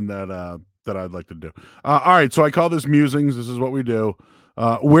it's something that I'd like to do. All right, so I call this musings. This is what we do.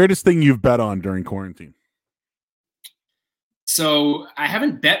 Weirdest thing you've bet on during quarantine? So I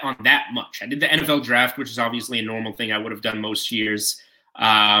haven't bet on that much. I did the NFL draft, which is obviously a normal thing I would have done most years.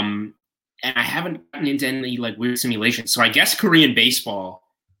 And I haven't gotten into any like weird simulations. So I guess Korean baseball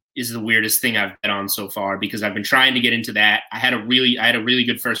is the weirdest thing I've bet on so far because I've been trying to get into that. I had a really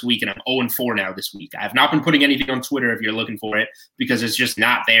good first week, and I'm 0-4 now this week. I have not been putting anything on Twitter if you're looking for it because it's just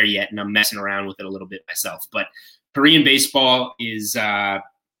not there yet, and I'm messing around with it a little bit myself. But Korean baseball is, I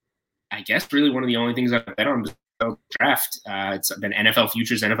guess, really one of the only things I've bet on the draft. It's been NFL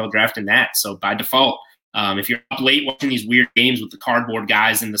futures, NFL draft, and that. So by default, if you're up late watching these weird games with the cardboard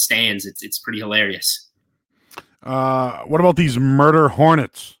guys in the stands, it's pretty hilarious. What about these murder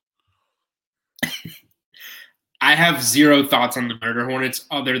hornets? I have zero thoughts on the murder hornets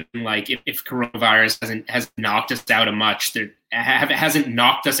other than like if coronavirus hasn't knocked us out hasn't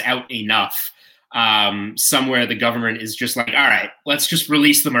knocked us out enough. Somewhere the government is just like, all right, let's just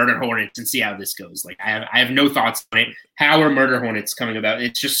release the murder hornets and see how this goes. Like I have no thoughts on it. How are murder hornets coming about?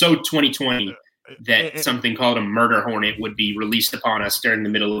 It's just so 2020 that something called a murder hornet would be released upon us during the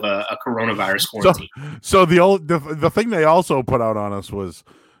middle of a coronavirus quarantine. So the thing they also put out on us was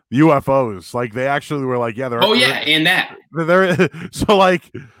UFOs. Like they actually were like, yeah, they're so like,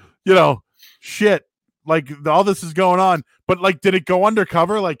 you know, shit. Like all this is going on, but like, did it go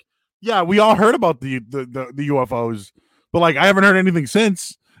undercover? Like, yeah, we all heard about the UFOs, but like I haven't heard anything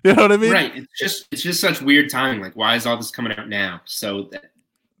since. You know what I mean? Right. It's just such weird timing. Like, why is all this coming out now? So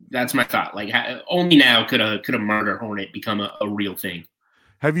that's my thought. Like, only now could a murder hornet become a real thing.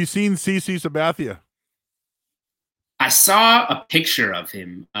 Have you seen CC Sabathia? I saw a picture of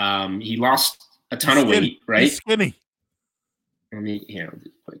him. He lost a ton of weight, right? He's skinny. Let me,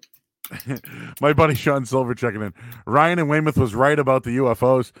 quick. My buddy Sean Silver checking in. Ryan and Weymouth was right about the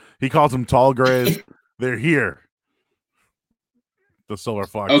UFOs. He calls them tall grays. They're here. The Silver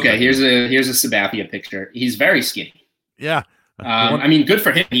Fox. Okay, here's a Sabathia picture. He's very skinny. Yeah. I mean, good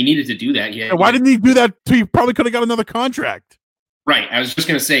for him. He needed to do that. Yeah. Why didn't he do that? He probably could have got another contract. Right. I was just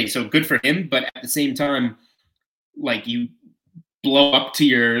gonna say, so good for him, but at the same time, like you blow up to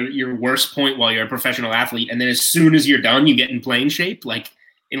your worst point while you're a professional athlete, and then as soon as you're done, you get in playing shape. Like,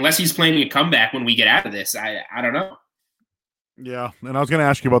 unless he's planning a comeback when we get out of this, I don't know. Yeah, and I was going to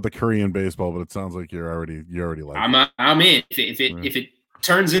ask you about the Korean baseball, but it sounds like you're already like. I'm in. If it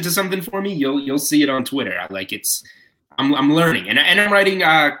turns into something for me, you'll see it on Twitter. I'm learning, and I'm writing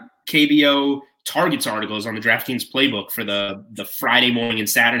KBO targets articles on the DraftKings playbook for the Friday morning and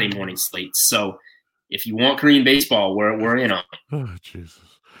Saturday morning slates. So if you want Korean baseball, we're in on it. Oh Jesus!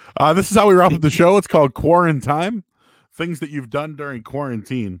 This is how we wrap up the show. It's called Quarantine. Things that you've done during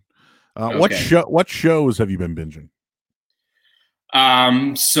quarantine. Okay. What shows have you been binging?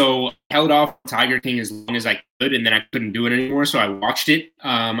 So I held off Tiger King as long as I could, and then I couldn't do it anymore. So I watched it.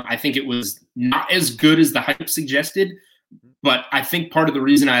 I think it was not as good as the hype suggested, but I think part of the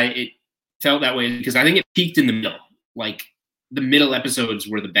reason it felt that way is because I think it peaked in the middle. Like the middle episodes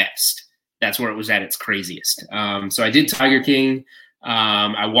were the best. That's where it was at its craziest. So I did Tiger King.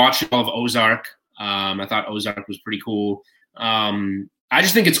 I watched all of Ozark. I thought Ozark was pretty cool. I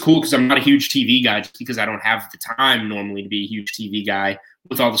just think it's cool because I'm not a huge TV guy, just because I don't have the time normally to be a huge TV guy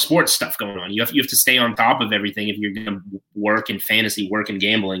with all the sports stuff going on. You have to stay on top of everything if you're going to work in fantasy, work in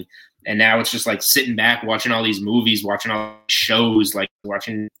gambling. And now it's just like sitting back, watching all these movies, watching all these shows, like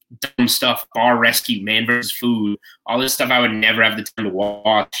watching dumb stuff, Bar Rescue, Man vs. Food, all this stuff I would never have the time to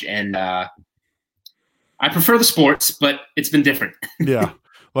watch. And I prefer the sports, but it's been different. Yeah.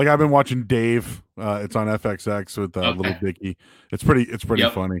 Like I've been watching Dave. It's on FXX with Little Dicky. It's pretty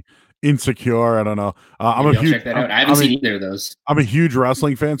funny. Insecure. I don't know. Check that out. I haven't seen either of those. I'm a huge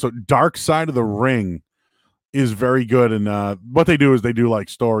wrestling fan. So Dark Side of the Ring is very good. And what they do is they do like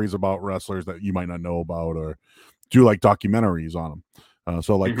stories about wrestlers that you might not know about, or do like documentaries on them.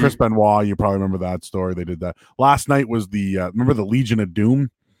 So like Chris Benoit, you probably remember that story. They did that. Last night was remember the Legion of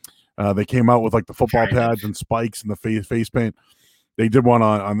Doom? They came out with like the football pads and spikes and the face paint. They did one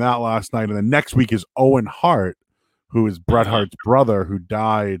on that last night, and then next week is Owen Hart, who is Bret Hart's brother, who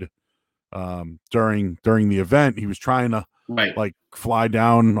died during the event. He was trying to like fly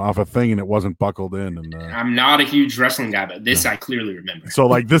down off a thing, and it wasn't buckled in. And I'm not a huge wrestling guy, but this I clearly remember. So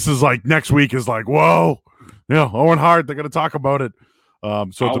like this is like next week is like whoa, Owen Hart. They're gonna talk about it. So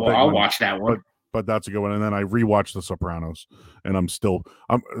it's a big I'll watch that one. But that's a good one. And then I rewatched The Sopranos, and I'm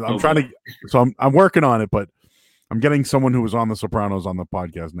trying to. So I'm working on it, but I'm getting someone who was on The Sopranos on the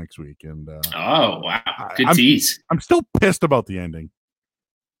podcast next week. And oh wow, good tease. I'm still pissed about the ending.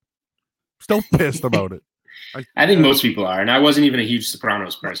 Still pissed about it. I think most people are, and I wasn't even a huge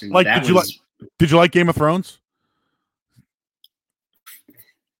Sopranos person. Like, did you like Game of Thrones?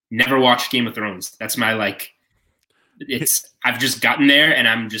 Never watched Game of Thrones. That's my I've just gotten there and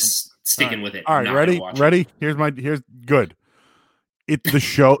I'm just sticking with it. All right, ready? Here's good.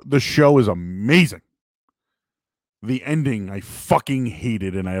 The show is amazing. The ending I fucking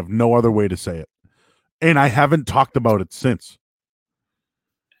hated, and I have no other way to say it. And I haven't talked about it since.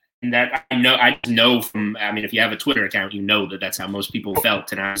 And that I know from, I mean, if you have a Twitter account, you know that's how most people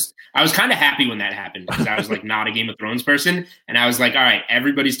felt. And I was kind of happy when that happened because I was like not a Game of Thrones person. And I was like, all right,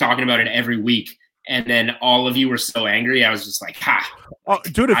 everybody's talking about it every week. And then all of you were so angry. I was just like, ha.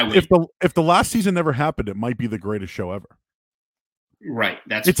 Dude, if the last season never happened, it might be the greatest show ever. Right.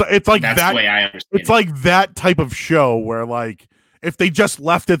 It's like that's that, the way I understand it's like that type of show where like if they just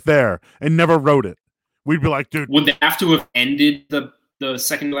left it there and never wrote it, we'd be like, dude. Would they have to have ended the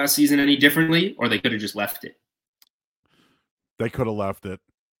second to last season any differently, or they could have just left it? They could have left it.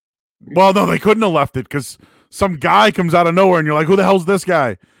 Well, no, they couldn't have left it because some guy comes out of nowhere and you're like, who the hell's this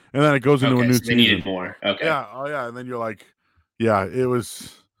guy? And then it goes into a new season. They needed more. Okay. Yeah. Oh, yeah. And then you're like, yeah, it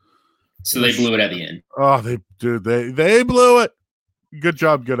was. So they blew it at the end. Oh, they blew it. Good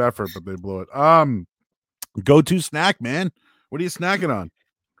job, good effort, but they blew it. Go-to snack, man. What are you snacking on?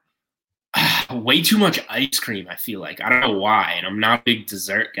 Way too much ice cream, I feel like. I don't know why, and I'm not a big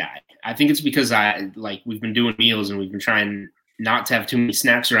dessert guy. I think it's because we've been doing meals and we've been trying not to have too many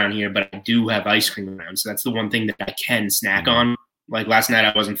snacks around here, but I do have ice cream around, so that's the one thing that I can snack on. Like last night,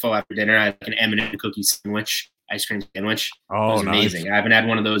 I wasn't full after dinner. I had an M&M cookie sandwich, ice cream sandwich. Oh, it was amazing. Nice. I haven't had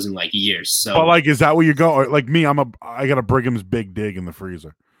one of those in like years. So, but like, is that where you go? Or, like me, I got a Brigham's Big Dig in the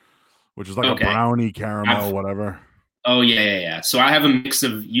freezer, which is like a brownie caramel, whatever. Oh yeah. So I have a mix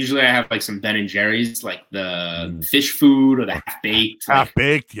of. Usually, I have like some Ben and Jerry's, like the fish food or the half baked. Half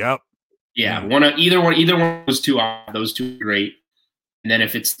baked, yep. Yeah, either one of those two. Those two are great. And then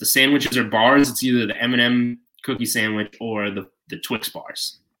if it's the sandwiches or bars, it's either the M&M cookie sandwich or the Twix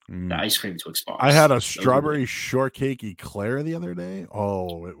bars, the ice cream Twix bars. I had a strawberry shortcake eclair the other day.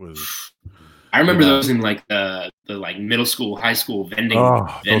 Oh, it was. I remember those in like the like middle school, high school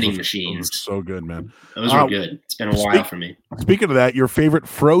vending machines. Those so good, man. Those were good. It's been a while for me. Speaking of that, your favorite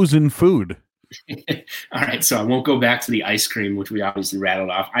frozen food? All right, so I won't go back to the ice cream, which we obviously rattled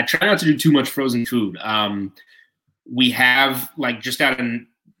off. I try not to do too much frozen food. We have like just out of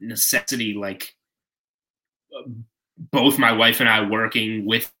necessity, like both my wife and I working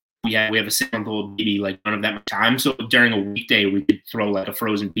with. We have a 6-month-old baby, like none of that much time. So during a weekday, we could throw like a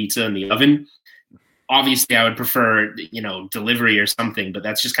frozen pizza in the oven. Obviously, I would prefer, delivery or something, but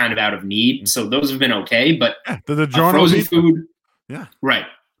that's just kind of out of need. So those have been okay. But the frozen food, yeah, right.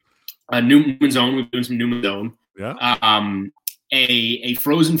 Newman's Own, we've been doing some Newman's Own. Yeah. A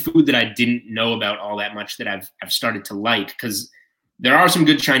frozen food that I didn't know about all that much that I've started to like, because there are some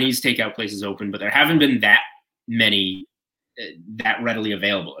good Chinese takeout places open, but there haven't been that many that readily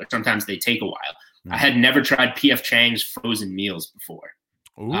available, or sometimes they take a while. I had never tried PF Chang's frozen meals before.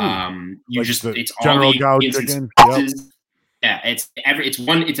 Ooh, it's General all the Gao chicken. Yep. Yeah, it's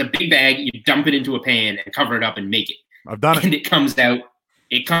a big bag. You dump it into a pan and cover it up and make it. I've done it, and it comes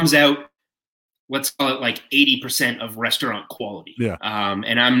out. Let's call it like 80% of restaurant quality. Yeah.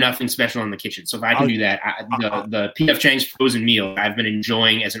 And I'm nothing special in the kitchen, so if I can do that, the PF Chang's frozen meal I've been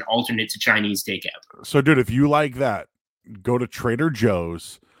enjoying as an alternate to Chinese takeout. So, dude, if you like that, go to Trader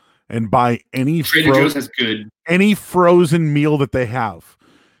Joe's and buy any Joe's has good any frozen meal that they have.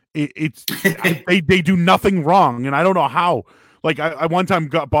 They do nothing wrong, and I don't know how. Like I one time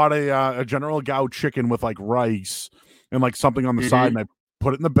bought a General Gao chicken with like rice and like something on the side, and I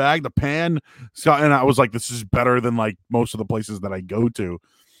put it in the bag, the pan, and I was like, this is better than like most of the places that I go to.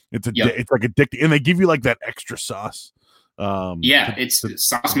 It's like addicting, and they give you like that extra sauce.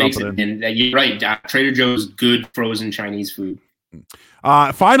 Sauce makes it, and you're right. Trader Joe's good frozen Chinese food.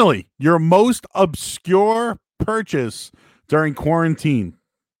 Finally, your most obscure purchase during quarantine.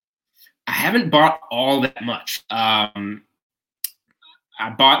 I haven't bought all that much. I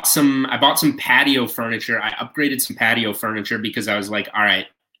bought some patio furniture. I upgraded some patio furniture because I was like, all right,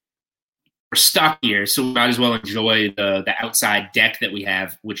 we're stuck here, so we might as well enjoy the outside deck that we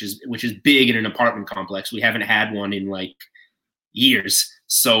have, which is big in an apartment complex. We haven't had one in like years.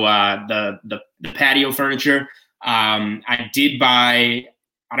 So the patio furniture. I did buy.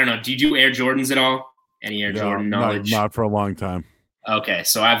 I don't know. Do you do Air Jordans at all? Any Air Jordan knowledge? Not for a long time. Okay,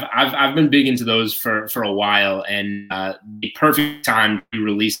 so I've been big into those for a while, and the perfect time to be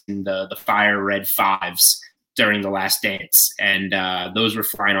releasing the Fire Red 5s during the Last Dance, and those were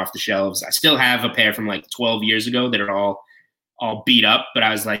flying off the shelves. I still have a pair from like 12 years ago that are all beat up, but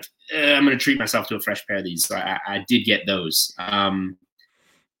I was like, I'm going to treat myself to a fresh pair of these, so I did get those.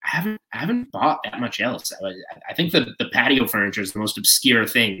 I haven't bought that much else. I think the patio furniture is the most obscure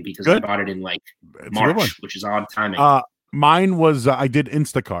thing because I bought it in like March, which is odd timing. Mine was I did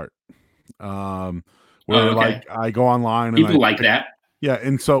Instacart, where like I go online. People like that. Yeah,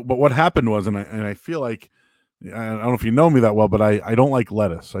 and so but what happened was, and I feel like I don't know if you know me that well, but I don't like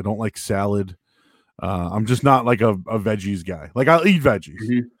lettuce. I don't like salad. I'm just not like a veggies guy. Like I'll eat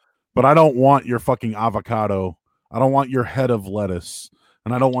veggies, but I don't want your fucking avocado. I don't want your head of lettuce.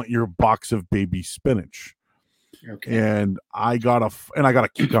 And I don't want your box of baby spinach. Okay. And I got a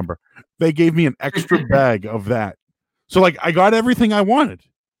cucumber. They gave me an extra bag of that. So like I got everything I wanted.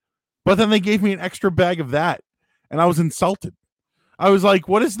 But then they gave me an extra bag of that. And I was insulted. I was like,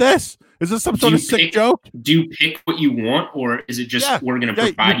 what is this? Is this some sort of sick joke? Do you pick what you want, or is it just we're gonna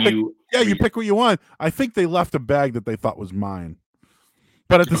provide you? You pick what you want. I think they left a bag that they thought was mine.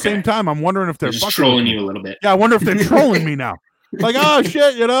 But at the same time, I'm wondering if they're just trolling you a little bit. Yeah, I wonder if they're trolling me now. Like, oh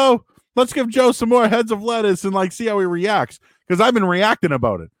shit, let's give Joe some more heads of lettuce and like see how he reacts. Because I've been reacting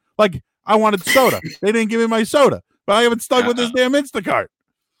about it. Like, I wanted soda. They didn't give me my soda, but I haven't stuck with this damn Instacart.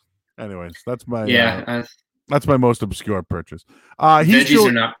 Anyways, that's my that's my most obscure purchase. Veggies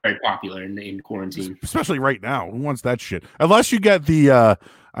are not very popular in quarantine, especially right now. Who wants that shit? Unless you get the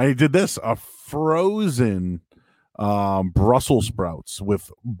I did this a frozen Brussels sprouts with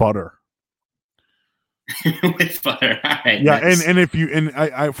butter. With butter. Right, yeah, nice. and if you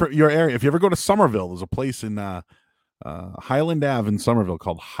I for your area, if you ever go to Somerville, there's a place in Highland Ave in Somerville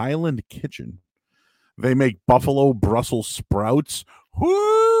called Highland Kitchen. They make buffalo Brussels sprouts.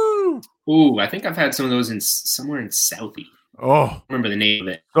 Woo! Ooh, I think I've had some of those somewhere in Southie. Oh, I remember the name of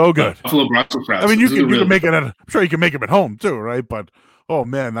it. So good. Buffalo Brussels sprouts. I mean, you can make it. I'm sure you can make them at home too, right? But oh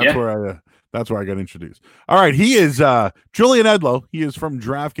man, that's where I got introduced. All right, he is Julian Edlow. He is from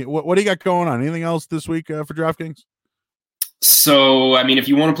DraftKings. What do you got going on? Anything else this week for DraftKings? So, I mean, if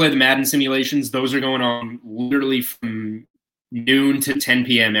you want to play the Madden simulations, those are going on literally from noon to 10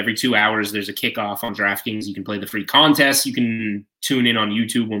 p.m. every 2 hours. There's a kickoff on DraftKings. You can play the free contests. You can tune in on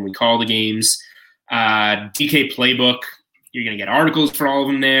YouTube when we call the games. DK Playbook, you're going to get articles for all of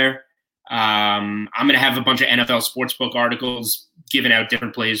them there. I'm going to have a bunch of NFL Sportsbook articles giving out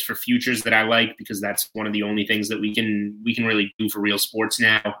different plays for futures that I like, because that's one of the only things that we can really do for real sports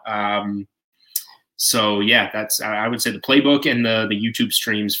now. So yeah, that's I would say the playbook and the YouTube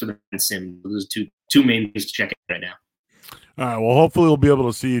streams for the sim. Those are two main things to check out right now. All right. Well, hopefully we'll be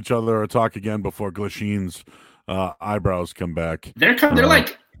able to see each other or talk again before Glasheen's eyebrows come back. They're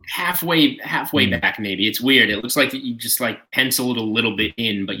like halfway back. Maybe it's weird. It looks like you just like penciled a little bit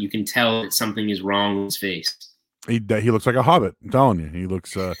in, but you can tell that something is wrong with his face. He looks like a hobbit. I'm telling you, he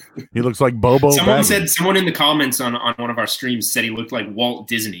looks like Bobo. Someone in the comments on one of our streams said he looked like Walt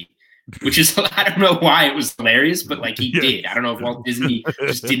Disney, which is, I don't know why it was hilarious, but like he did. I don't know if Walt Disney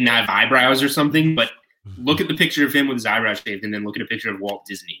just didn't have eyebrows or something, but look at the picture of him with his eyebrows shaved and then look at a picture of Walt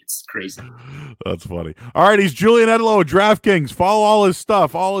Disney. It's crazy. That's funny. All right, he's Julian Edlow, DraftKings. Follow all his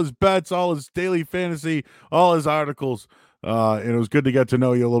stuff, all his bets, all his daily fantasy, all his articles. And it was good to get to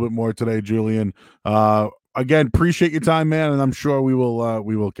know you a little bit more today, Julian. Again, appreciate your time, man, and I'm sure we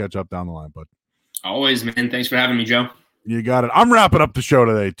will catch up down the line, bud. Always, man. Thanks for having me, Joe. You got it. I'm wrapping up the show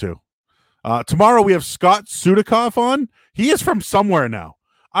today, too. Tomorrow we have Scott Sudikoff on. He is from somewhere now.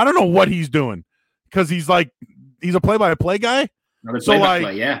 I don't know what he's doing, because he's a play-by-play guy. Another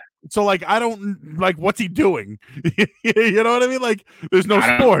play-by-play, yeah. So like I don't like what's he doing? You know what I mean? Like there's no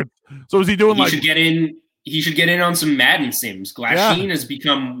sport. So is he doing He should get in on some Madden sims. Glasheen has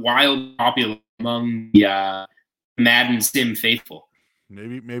become wildly popular among the Madden sim faithful.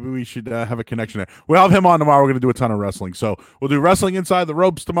 Maybe we should have a connection there. We'll have him on tomorrow. We're going to do a ton of wrestling. So we'll do wrestling inside the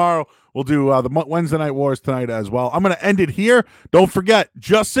ropes tomorrow. We'll do the Wednesday Night Wars tonight as well. I'm going to end it here. Don't forget,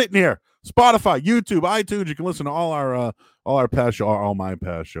 Just Sitting Here, Spotify, YouTube, iTunes. You can listen to all our past shows, all my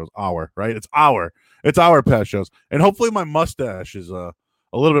past shows. It's our past shows. And hopefully my mustache is a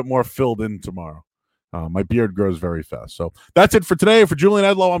little bit more filled in tomorrow. My beard grows very fast. So that's it for today. For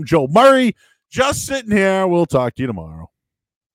Julian Edlow, I'm Joe Murray. Just Sitting Here. We'll talk to you tomorrow.